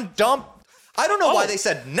found dumped. I don't know why they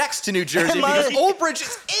said next to New Jersey, Am I- because Old Bridge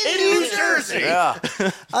is in New Jersey. Yeah.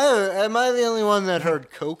 Am I the only one that heard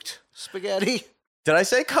coked spaghetti? Did I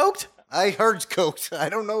say coked? I heard coked. I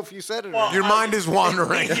don't know if you said it or not. Your mind is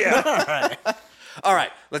wandering. Yeah. All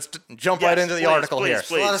right, let's jump right into the Please, article please, here.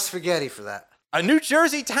 There's a lot please. of spaghetti for that. A New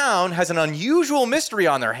Jersey town has an unusual mystery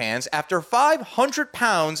on their hands after 500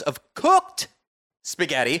 pounds of cooked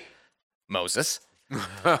spaghetti, Moses,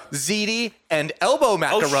 ziti, and elbow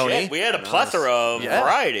macaroni. Oh, shit. We had a plethora of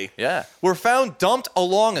variety. Yeah. Were found dumped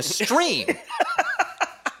along a stream.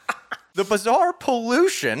 The bizarre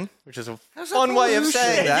pollution, which is a fun way of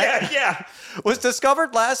saying that, Yeah. was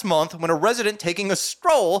discovered last month when a resident taking a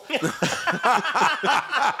stroll Who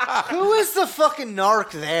is the fucking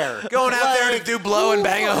narc there? Going out there to do blow and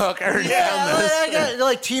bang a hooker. I got,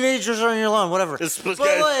 like teenagers on your lawn, whatever. This But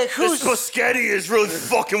like, who's spaghetti is really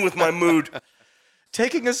fucking with my mood.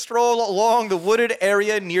 taking a stroll along the wooded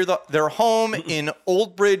area near their home in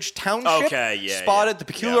Old Bridge Township, spotted the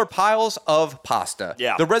peculiar piles of pasta.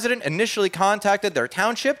 Yeah. The resident initially contacted their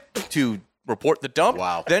township to report the dump.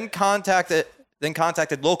 Wow. Then contacted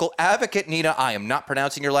local advocate Nina. I am not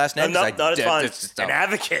pronouncing your last name. No, it's fine. It's An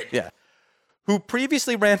advocate. Yeah. Who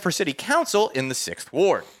previously ran for city council in the 6th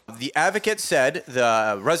Ward. The advocate said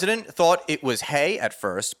the resident thought it was hay at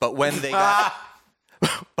first, but when they got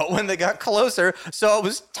closer, saw it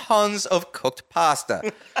was tons of cooked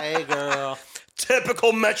pasta. Hey, girl.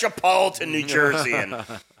 Typical metropolitan New Jerseyan.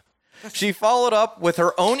 She followed up with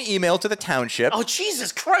her own email to the township, Oh,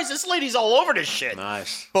 Jesus Christ. This lady's all over this shit.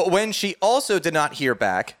 Nice. but when she also did not hear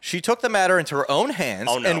back, she took the matter into her own hands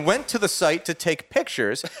Oh, no. and went to the site to take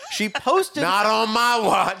pictures. She posted Not on my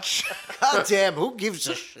watch. God damn, who gives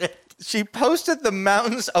a shit? she posted the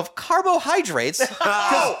mountains of carbohydrates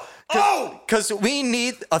because we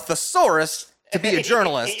need a thesaurus to be a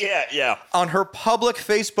journalist. Yeah. On her public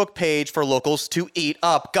Facebook page for locals to eat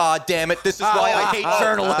up. God damn it, this is why I hate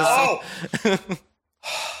journalism.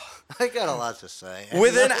 I got a lot to say.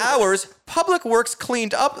 Within hours, Public Works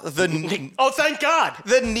cleaned up the Oh, thank God.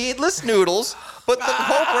 the needless noodles, but the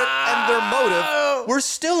culprit and their motive were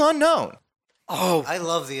still unknown. I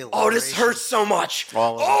love the alliteration. Oh, this hurts so much.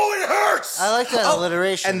 All of it. Oh, it hurts. I like that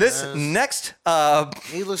alliteration. And this Needless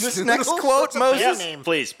next noodles? quote, That's a Moses, bad name.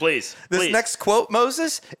 Please. this next quote,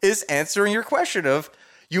 Moses, is answering your question of,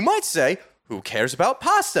 you might say, who cares about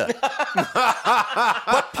pasta?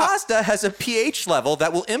 But pasta has a pH level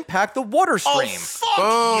that will impact the water Oh, stream.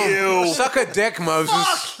 fuck you. Suck a dick, Moses.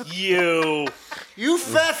 Fuck you. You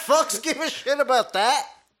fat fucks give a shit about that?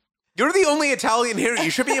 You're the only Italian here. You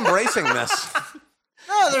should be embracing this.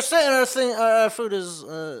 No, they're saying our food is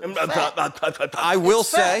I will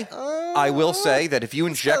say that if you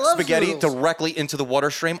inject loves spaghetti noodles. directly into the water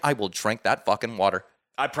stream, I will drink that fucking water.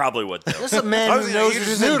 I probably would. Though. This is a man who knows you his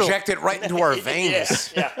just noodle. inject it right into our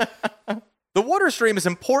veins. Yeah. The water stream is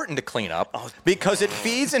important to clean up because it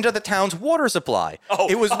feeds into the town's water supply.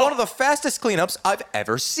 It was one of the fastest cleanups I've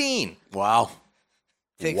ever seen. Wow.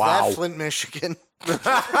 Take Wow. that, Flint, Michigan.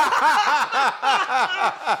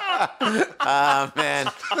 Man,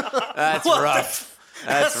 that's rough.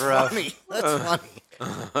 That's rough. Funny. That's funny.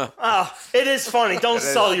 It is funny. Don't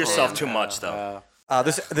sell yourself too much, though.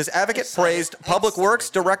 This advocate praised Public Works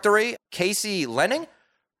Directory Casey Lenning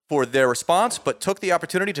for their response, but took the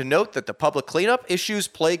opportunity to note that the public cleanup issues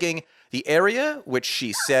plaguing the area, which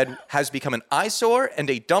she said has become an eyesore and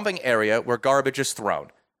a dumping area where garbage is thrown.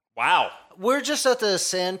 Wow. We're just at the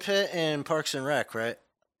sand pit in Parks and Rec, right?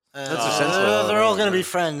 That's essentially. They're all going to be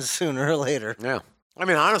friends sooner or later. Yeah. I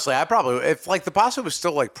mean, honestly, I probably, if like the pasta was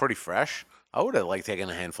still like pretty fresh, I would have like taken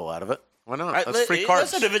a handful out of it. Why not? That's free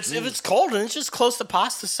carbs. Listen, if it's cold and it's just close to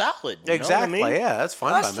pasta salad. You Exactly. Know what I mean? Yeah, that's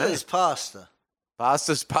fine Pasta by me. is pasta.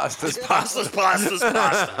 Pasta's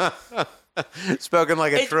Pasta. Spoken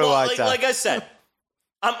like a true well, Ita. like I said,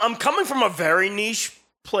 I'm coming from a very niche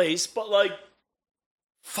place, but like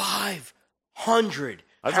 500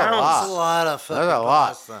 That's a pounds. lot. That's a lot of fucking That's a lot.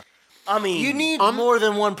 pasta. I mean, You need more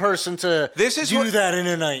than one person to This is do what- that in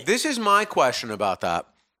a night. This is my question about that.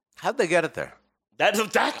 How'd they get it there?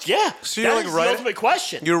 that. Yeah. So you're That like is right- the ultimate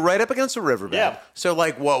question. You're right up against the riverbed. Yeah. So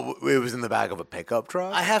like, what? It was in the back of a pickup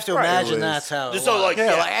truck. I have to Right. imagine It was- that's how. It So was. like,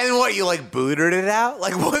 Yeah. yeah. Like, and what? You like booted it out?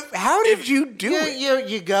 Like what? How did you do it?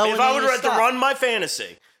 you go. if and I then would you have to stop. run my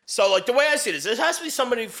fantasy, so like the way I see this, it has to be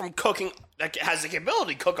somebody from cooking that has the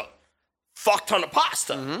capability to cook a fuck ton of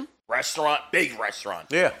pasta. Restaurant, big restaurant.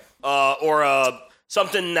 Yeah. Or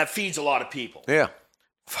something that feeds a lot of people. Yeah.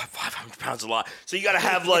 500 pounds is a lot. So you got to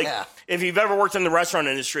have like, Yeah. if you've ever worked in the restaurant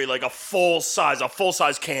industry, like a full size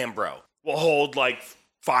Cambro will hold like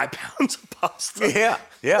 5 pounds of pasta. Yeah.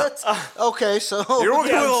 Yeah. That's- okay, so You're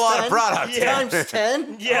working with a lot of 10 product. Yeah. times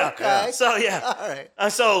 10. Yeah. Okay. So yeah. All right.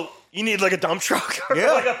 So you need like a dump truck. Or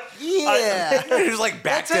Yeah. like Yeah. You just like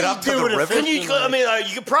backed That's it how up you to do the it river. Can you? I mean,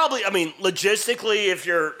 you could probably. I mean, logistically, if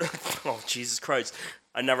you're, oh Jesus Christ,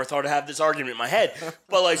 I never thought I'd have this argument in my head.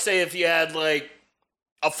 But like, say if you had like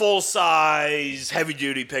a full-size,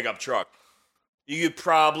 heavy-duty pickup truck, you could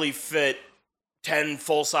probably fit 10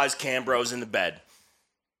 full-size Cambros in the bed,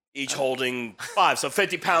 each holding 5, so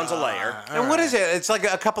 50 pounds a layer. And what is it? It's like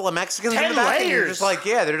a couple of Mexicans in 10 the back. And you're layers. just like,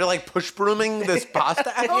 yeah, they're like push brooming this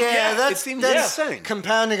pasta. Yeah, it seems that's insane.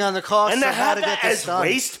 compounding on the cost And to of how have to that get this as done.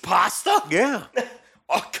 waste pasta? Yeah,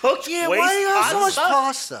 Cooked Yeah, waste why do you have so much pasta?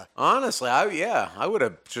 pasta? honestly, I would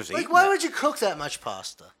have just Like, eaten why it. would you cook that much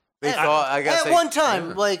pasta? They thought, I guess At they- one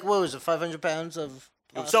time, like, what was it, 500 pounds of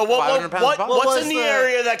pasta? So 500 pounds pasta? what's was in the the-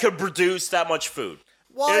 area that could produce that much food?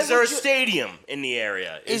 Why Is there a would you- stadium in the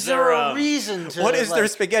area? Is there a reason to... What is their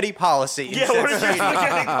like, spaghetti policy? Yeah, what is your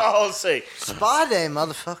spaghetti policy? Spa day,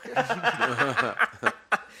 motherfucker.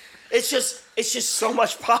 It's just so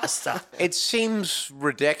much pasta. It seems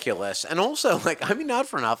ridiculous, and also, like, I mean, not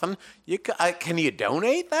for nothing. Can you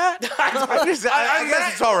donate that? I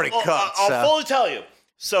guess it's already Well, cooked. I'll so. fully tell you.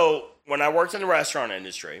 So when I worked in the restaurant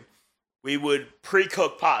industry, we would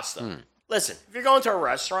pre-cook pasta. Listen, if you're going to a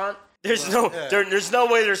restaurant, there's no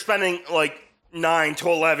way they're spending like 9 to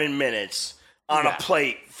 11 minutes on a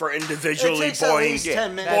plate for individually It takes at boiling, least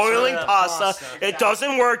 10 minutes boiling for that pasta. pasta. It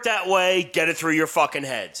doesn't work that way. Get it through your fucking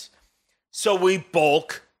heads. So we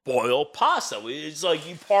bulk boil pasta. It's like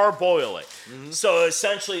you parboil it. So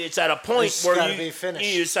essentially, it's at a point It's where gotta be finished.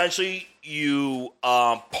 you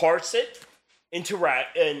parse it into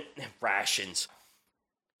rations,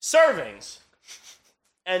 servings,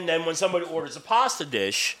 and then when somebody orders a pasta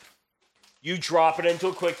dish, you drop it into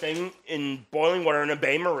a quick thing in boiling water in a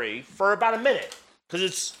bain-marie for about a minute because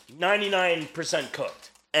it's 99%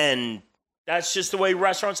 cooked, and that's just the way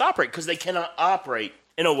restaurants operate because they cannot operate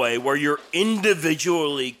in a way where you're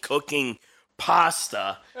individually cooking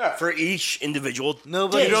pasta for each individual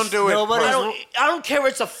Nobody, dish. You don't do it Nobody's, I don't care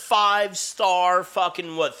if it's a 5-star fucking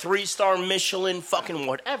 3-star Michelin fucking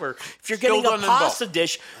whatever. If you're Still getting a done in bulk. pasta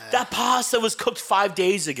dish, that pasta was cooked 5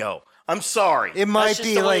 days ago. I'm sorry. It might That's just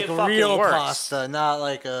be the way like it fucking real works. pasta, not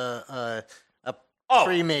like a Oh,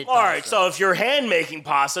 pre-made all right. pasta. So if you're hand making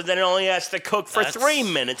pasta, then it only has to cook for 3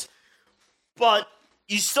 minutes. But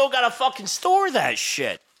you still gotta fucking store that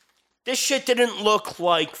shit. This shit didn't look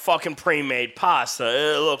like fucking pre-made pasta.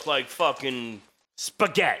 It looked like fucking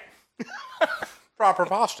spaghetti. Proper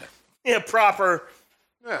pasta. Yeah, proper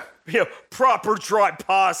dry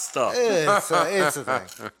pasta. It's a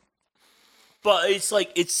thing. But it's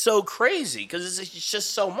like, it's so crazy because it's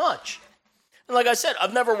just so much. And like I said,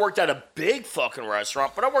 I've never worked at a big fucking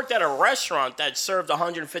restaurant, but I worked at a restaurant that served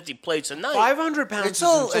 150 plates a night. 500 pounds It's is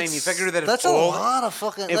all. insane. You figure that that's if a all, lot of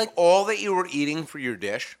fucking if like. all that you were eating for your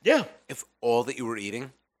dish, Yeah. if all that you were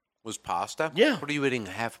eating was pasta, Yeah. what are you eating?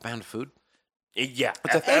 Half a pound of food? Yeah.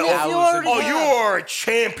 It's a And if you thousand- already Oh, have- you are a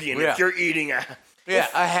champion Yeah. if you're eating a... Yeah,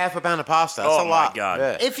 a half a pound of pasta. That's Oh a my lot. God.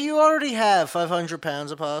 Yeah. If you already have 500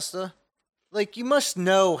 pounds of pasta, like you must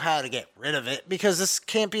know how to get rid of it because this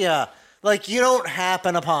can't be a like you don't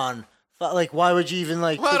happen upon. Like, why would you even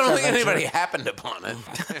like? Well, I cook don't that think much? anybody happened upon it.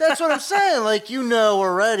 That's what I'm saying. Like, you know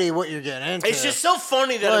already what you're getting into. It's just so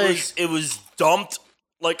funny that Like- it was dumped,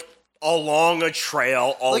 like, along a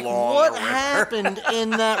trail, like along what a river. happened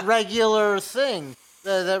in that regular thing,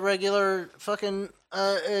 that regular fucking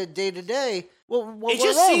day to day. What It went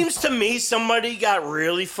just wrong? seems to me somebody got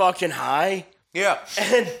really fucking high Yeah.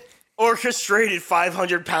 and orchestrated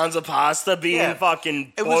 500 pounds of pasta being Yeah.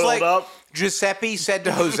 fucking It boiled was like up. Giuseppe said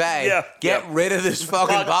to Jose, Yeah, get yeah. rid of this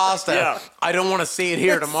fucking pasta. Yeah. I don't want to see it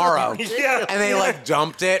here tomorrow. Yeah. And they like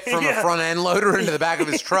dumped it from a Yeah. front end loader into the back of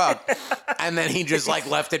his truck. And then he just like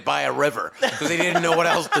left it by a river because he didn't know what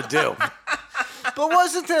else to do. But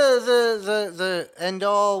wasn't the end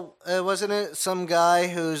all? Wasn't it some guy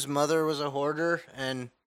whose mother was a hoarder? And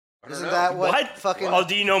isn't that what, fucking? Oh,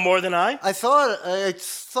 do you know more than I? I thought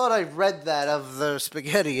I read that of the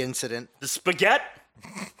spaghetti incident. The spaghetti?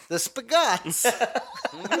 The spaghetti.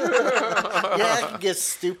 Yeah, I can get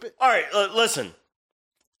stupid. All right, listen.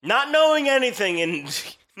 Not knowing anything and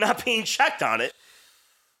not being checked on it.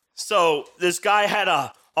 So this guy had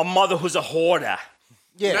a mother who's a hoarder.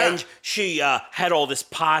 Yeah. And she had all this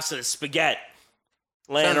pasta, this spaghetti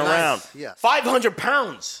laying Sounds around. nice, yeah. 500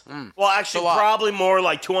 pounds. Well, actually, a lot. probably more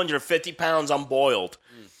like 250 pounds unboiled.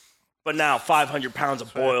 But now 500 pounds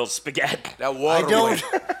of boiled spaghetti. That water. I don't.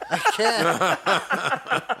 I can't.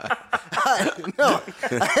 No,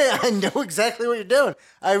 I know exactly what you're doing.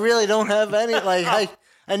 I really don't have any. Like,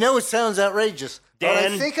 I know it sounds outrageous, but I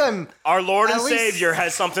Dan, think I'm Our Lord and At least- Savior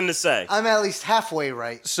has something to say. at least halfway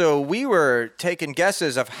right. So we were taking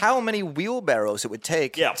guesses of how many wheelbarrows it would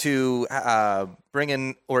take Yeah. to bring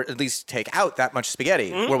in, or at least take out that much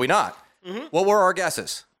spaghetti. Were we not? What were our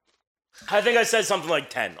guesses? I think I said something like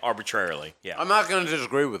 10 arbitrarily. Yeah. I'm not going to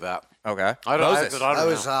disagree with that. Okay. I don't, Moses. I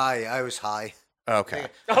was high. I was high. Okay.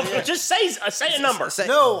 Just say a number.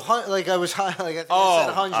 No, like I was high. Like I think I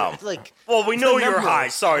said 100. Like, Well, we know the you're number. high.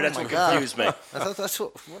 Sorry, that's my what God. confused me. I thought that's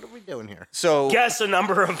what are we doing here? So Guess a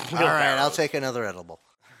number of All right, I'll wheelbarrows. take another edible.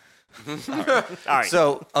 All right.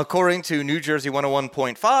 So, according to New Jersey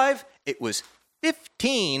 101.5, it was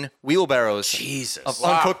 15 wheelbarrows Jesus. of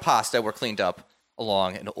uncooked pasta were cleaned up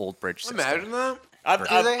along an old bridge system. Imagine that. I've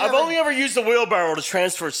they have only ever used a wheelbarrow to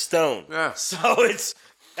transfer stone. Yeah. So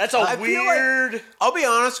that's a I feel weird. I'll be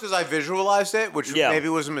honest, because I visualized it, which Yeah. maybe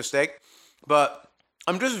was a mistake, but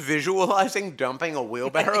I'm just visualizing dumping a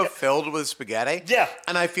wheelbarrow filled with spaghetti. Yeah.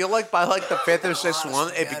 And I feel like by like the fifth or sixth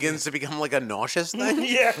one, it begins to become like a nauseous thing.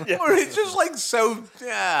 Yeah. Or it's just like so,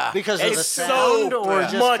 yeah. Because of the It's sound so or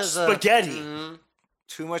just much 'cause of spaghetti.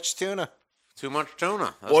 too much tuna. Too much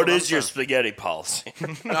tuna. That's What I'm is your saying. spaghetti policy?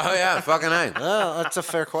 Oh, yeah, fucking A. Oh, that's a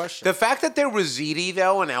fair question. The fact that there was ziti,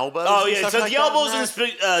 though, and elbows. Oh and yeah, stuff so like the that in elbows that-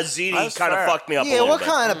 and ziti That's kind of fair. fucked me up a Yeah, little what bit.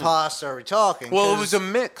 kind of pasta are we talking? Well, it 'Cause was a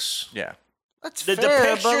mix. Yeah. that's The fair,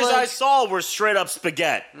 but, pictures I like, saw were straight up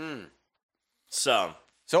spaghetti. So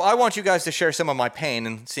So I want you guys to share some of my pain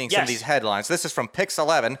in seeing some of Yes. these headlines. This is from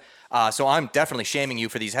Pix11, so I'm definitely shaming you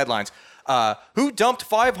for these headlines. Who dumped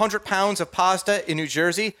 500 pounds of pasta in New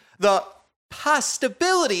Jersey? The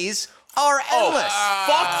possibilities are endless.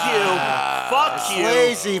 fuck you.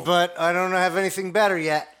 lazy, but I don't have anything better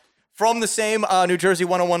yet. From the same New Jersey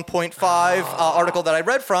 101.5 article that I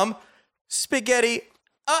read from, spaghetti,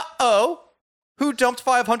 who dumped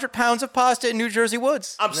 500 pounds of pasta in New Jersey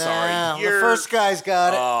woods? I'm sorry. Nah, the You're first guy's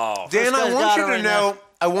got it. Oh, Dan, I guy's want got you it to right know. now.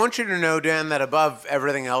 I want you to know, Dan, that above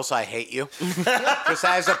everything else, I hate you. Just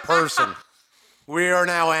as a person, we are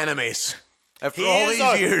now enemies. After all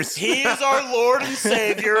these years, he is our Lord and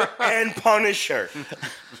Savior and Punisher.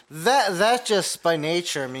 That just by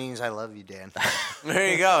nature means I love you, Dan. there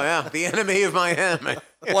you go. Yeah, the enemy of my enemy.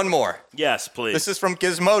 One more. Yes, please. This is from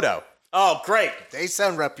Gizmodo. Oh, great. They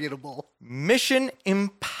sound reputable. Mission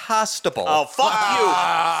Impossible. Oh, fuck you.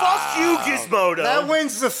 Fuck you, Gizmodo. That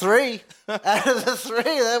wins the 3. Out of the 3,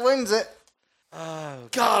 that wins it.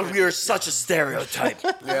 God, we are such a stereotype.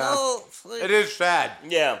 Yeah, it is sad.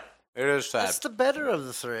 Yeah. It is sad. That's the better of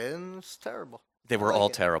the 3, and it's terrible. They were all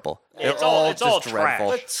terrible. It's They're all- all it's all just dreadful.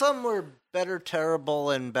 trash. But some were better, terrible,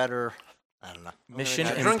 and better. I don't know. Mission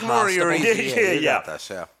Drink more of your Impossible. easy. Yeah, You yeah. got this.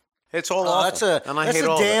 Yeah, it's all Oh, awful. that's and I that's hate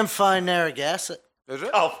a all damn fine Narragansett. of it. Is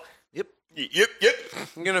it? Oh. Yep. Yep.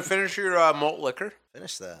 You gonna finish your malt liquor?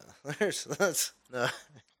 Finish that. That's no.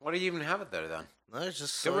 Why do you even have it there then? No, just Get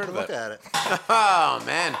so rid I can of look it. at it. Oh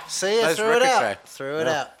man, See it, Nice throw it ricochet. out. Throw it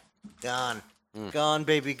out. Gone. Gone,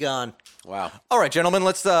 baby, gone. wow. All right, gentlemen,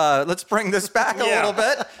 let's bring this back a Yeah. little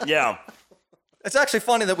bit. Yeah. It's actually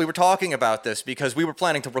funny that we were talking about this because we were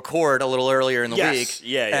planning to record a little earlier in the Yes. week.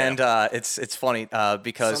 Yeah, yeah. And it's funny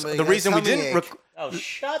because Somebody the got reason we tummy didn't ache. Oh,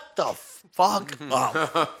 shut The fuck?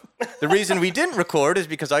 the reason we didn't record is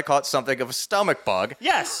because I caught something of a stomach bug.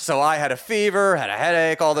 Yes. So I had a fever, had a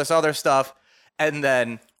headache, all this other stuff, and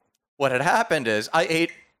then what had happened is I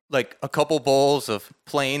ate like a couple bowls of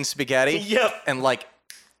plain spaghetti. Yep. And like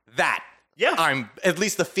that. Yeah. I'm at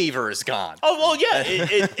least the fever is gone. Oh well, yeah.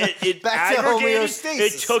 It Back to aggregated. homeostasis.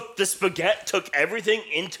 It took the spaghetti, took everything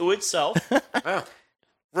into itself,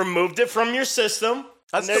 removed it from your system.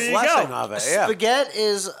 That's and there the you blessing go. of it. Yeah. Spaghetti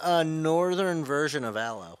is a northern version of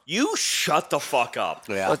aloe. You shut the fuck up.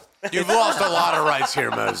 Yeah. You've lost a lot of rights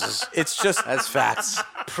here, Moses. It's just That's facts.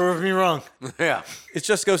 Prove me wrong. Yeah. it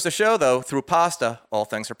just goes to show though, through pasta, all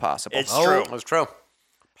things are possible. It's true. That's true.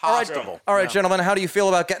 Possible. All right, gentlemen, how do you feel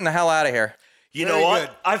about getting the hell out of here? You Very know what?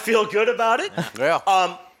 good. I feel good about it. Yeah.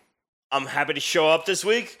 I'm happy to show up this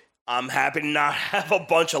week. I'm happy to not have a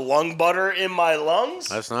bunch of lung butter in my lungs.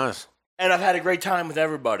 That's nice. And I've had a great time with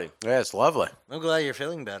everybody. Yeah, it's lovely. I'm glad you're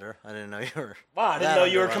feeling better. I didn't know you were. Wow, I didn't that know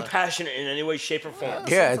you were under- compassionate in any way, shape, or form.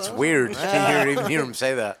 Yeah, it's weird. You can even hear him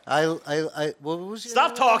say that. What was your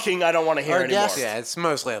Stop name? talking. I don't want to hear Our anymore. guest. Yeah, it's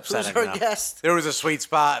mostly Who's upsetting. our now. guest? There was a sweet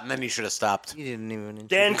spot, and then you should have stopped. You didn't even introduce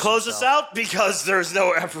Dan, close us yourself. out because there's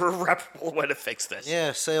no irreparable way to fix this.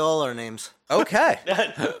 Yeah, say all our names. Okay.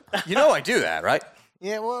 You know I do that, right?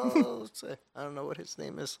 Yeah, well, let's say. I don't know what his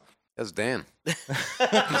name is. That's Dan.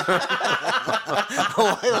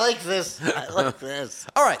 Oh, I like this. I like this.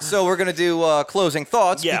 All right, so we're going to do closing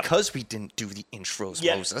thoughts Yeah. because we didn't do the intros,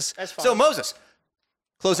 Yeah, Moses. that's fine. So, Moses,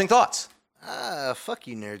 closing thoughts. Fuck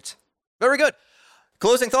you, nerds. Very good.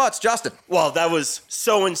 Closing thoughts, Justin. Well, that was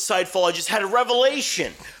so insightful. I just had a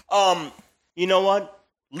revelation. You know what?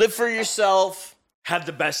 Live for yourself. Have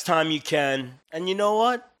the best time you can. And you know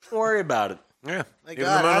what? Don't worry about it. Yeah. My Even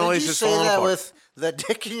God, the Mona how did you Lisa's say falling that apart. with the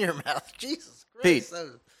dick in your mouth? Jesus Pete.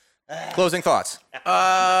 Christ. Closing thoughts.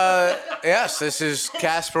 Yes, this is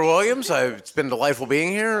Casper Williams. It's been delightful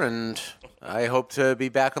being here, and I hope to be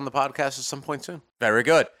back on the podcast at some point soon. Very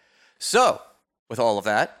good. So, with all of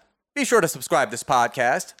that, be sure to subscribe to this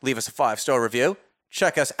podcast, leave us a 5-star review,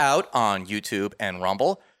 check us out on YouTube and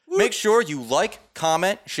Rumble. Make sure you like,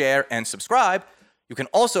 comment, share, and subscribe. You can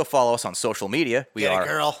also follow us on social media. We Get are it,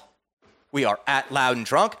 girl. We are at Loud and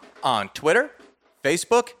Drunk on Twitter,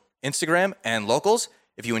 Facebook, Instagram, and Locals.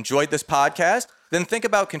 If you enjoyed this podcast, then think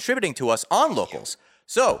about contributing to us on Locals.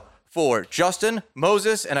 So, for Justin,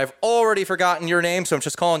 Moses, and I've already forgotten your name, so I'm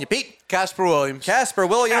just calling you Pete. Casper Williams. Casper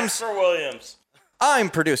Williams. Casper Williams. I'm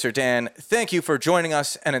producer Dan. Thank you for joining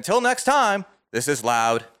us, and until next time, this is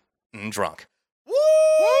Loud and Drunk.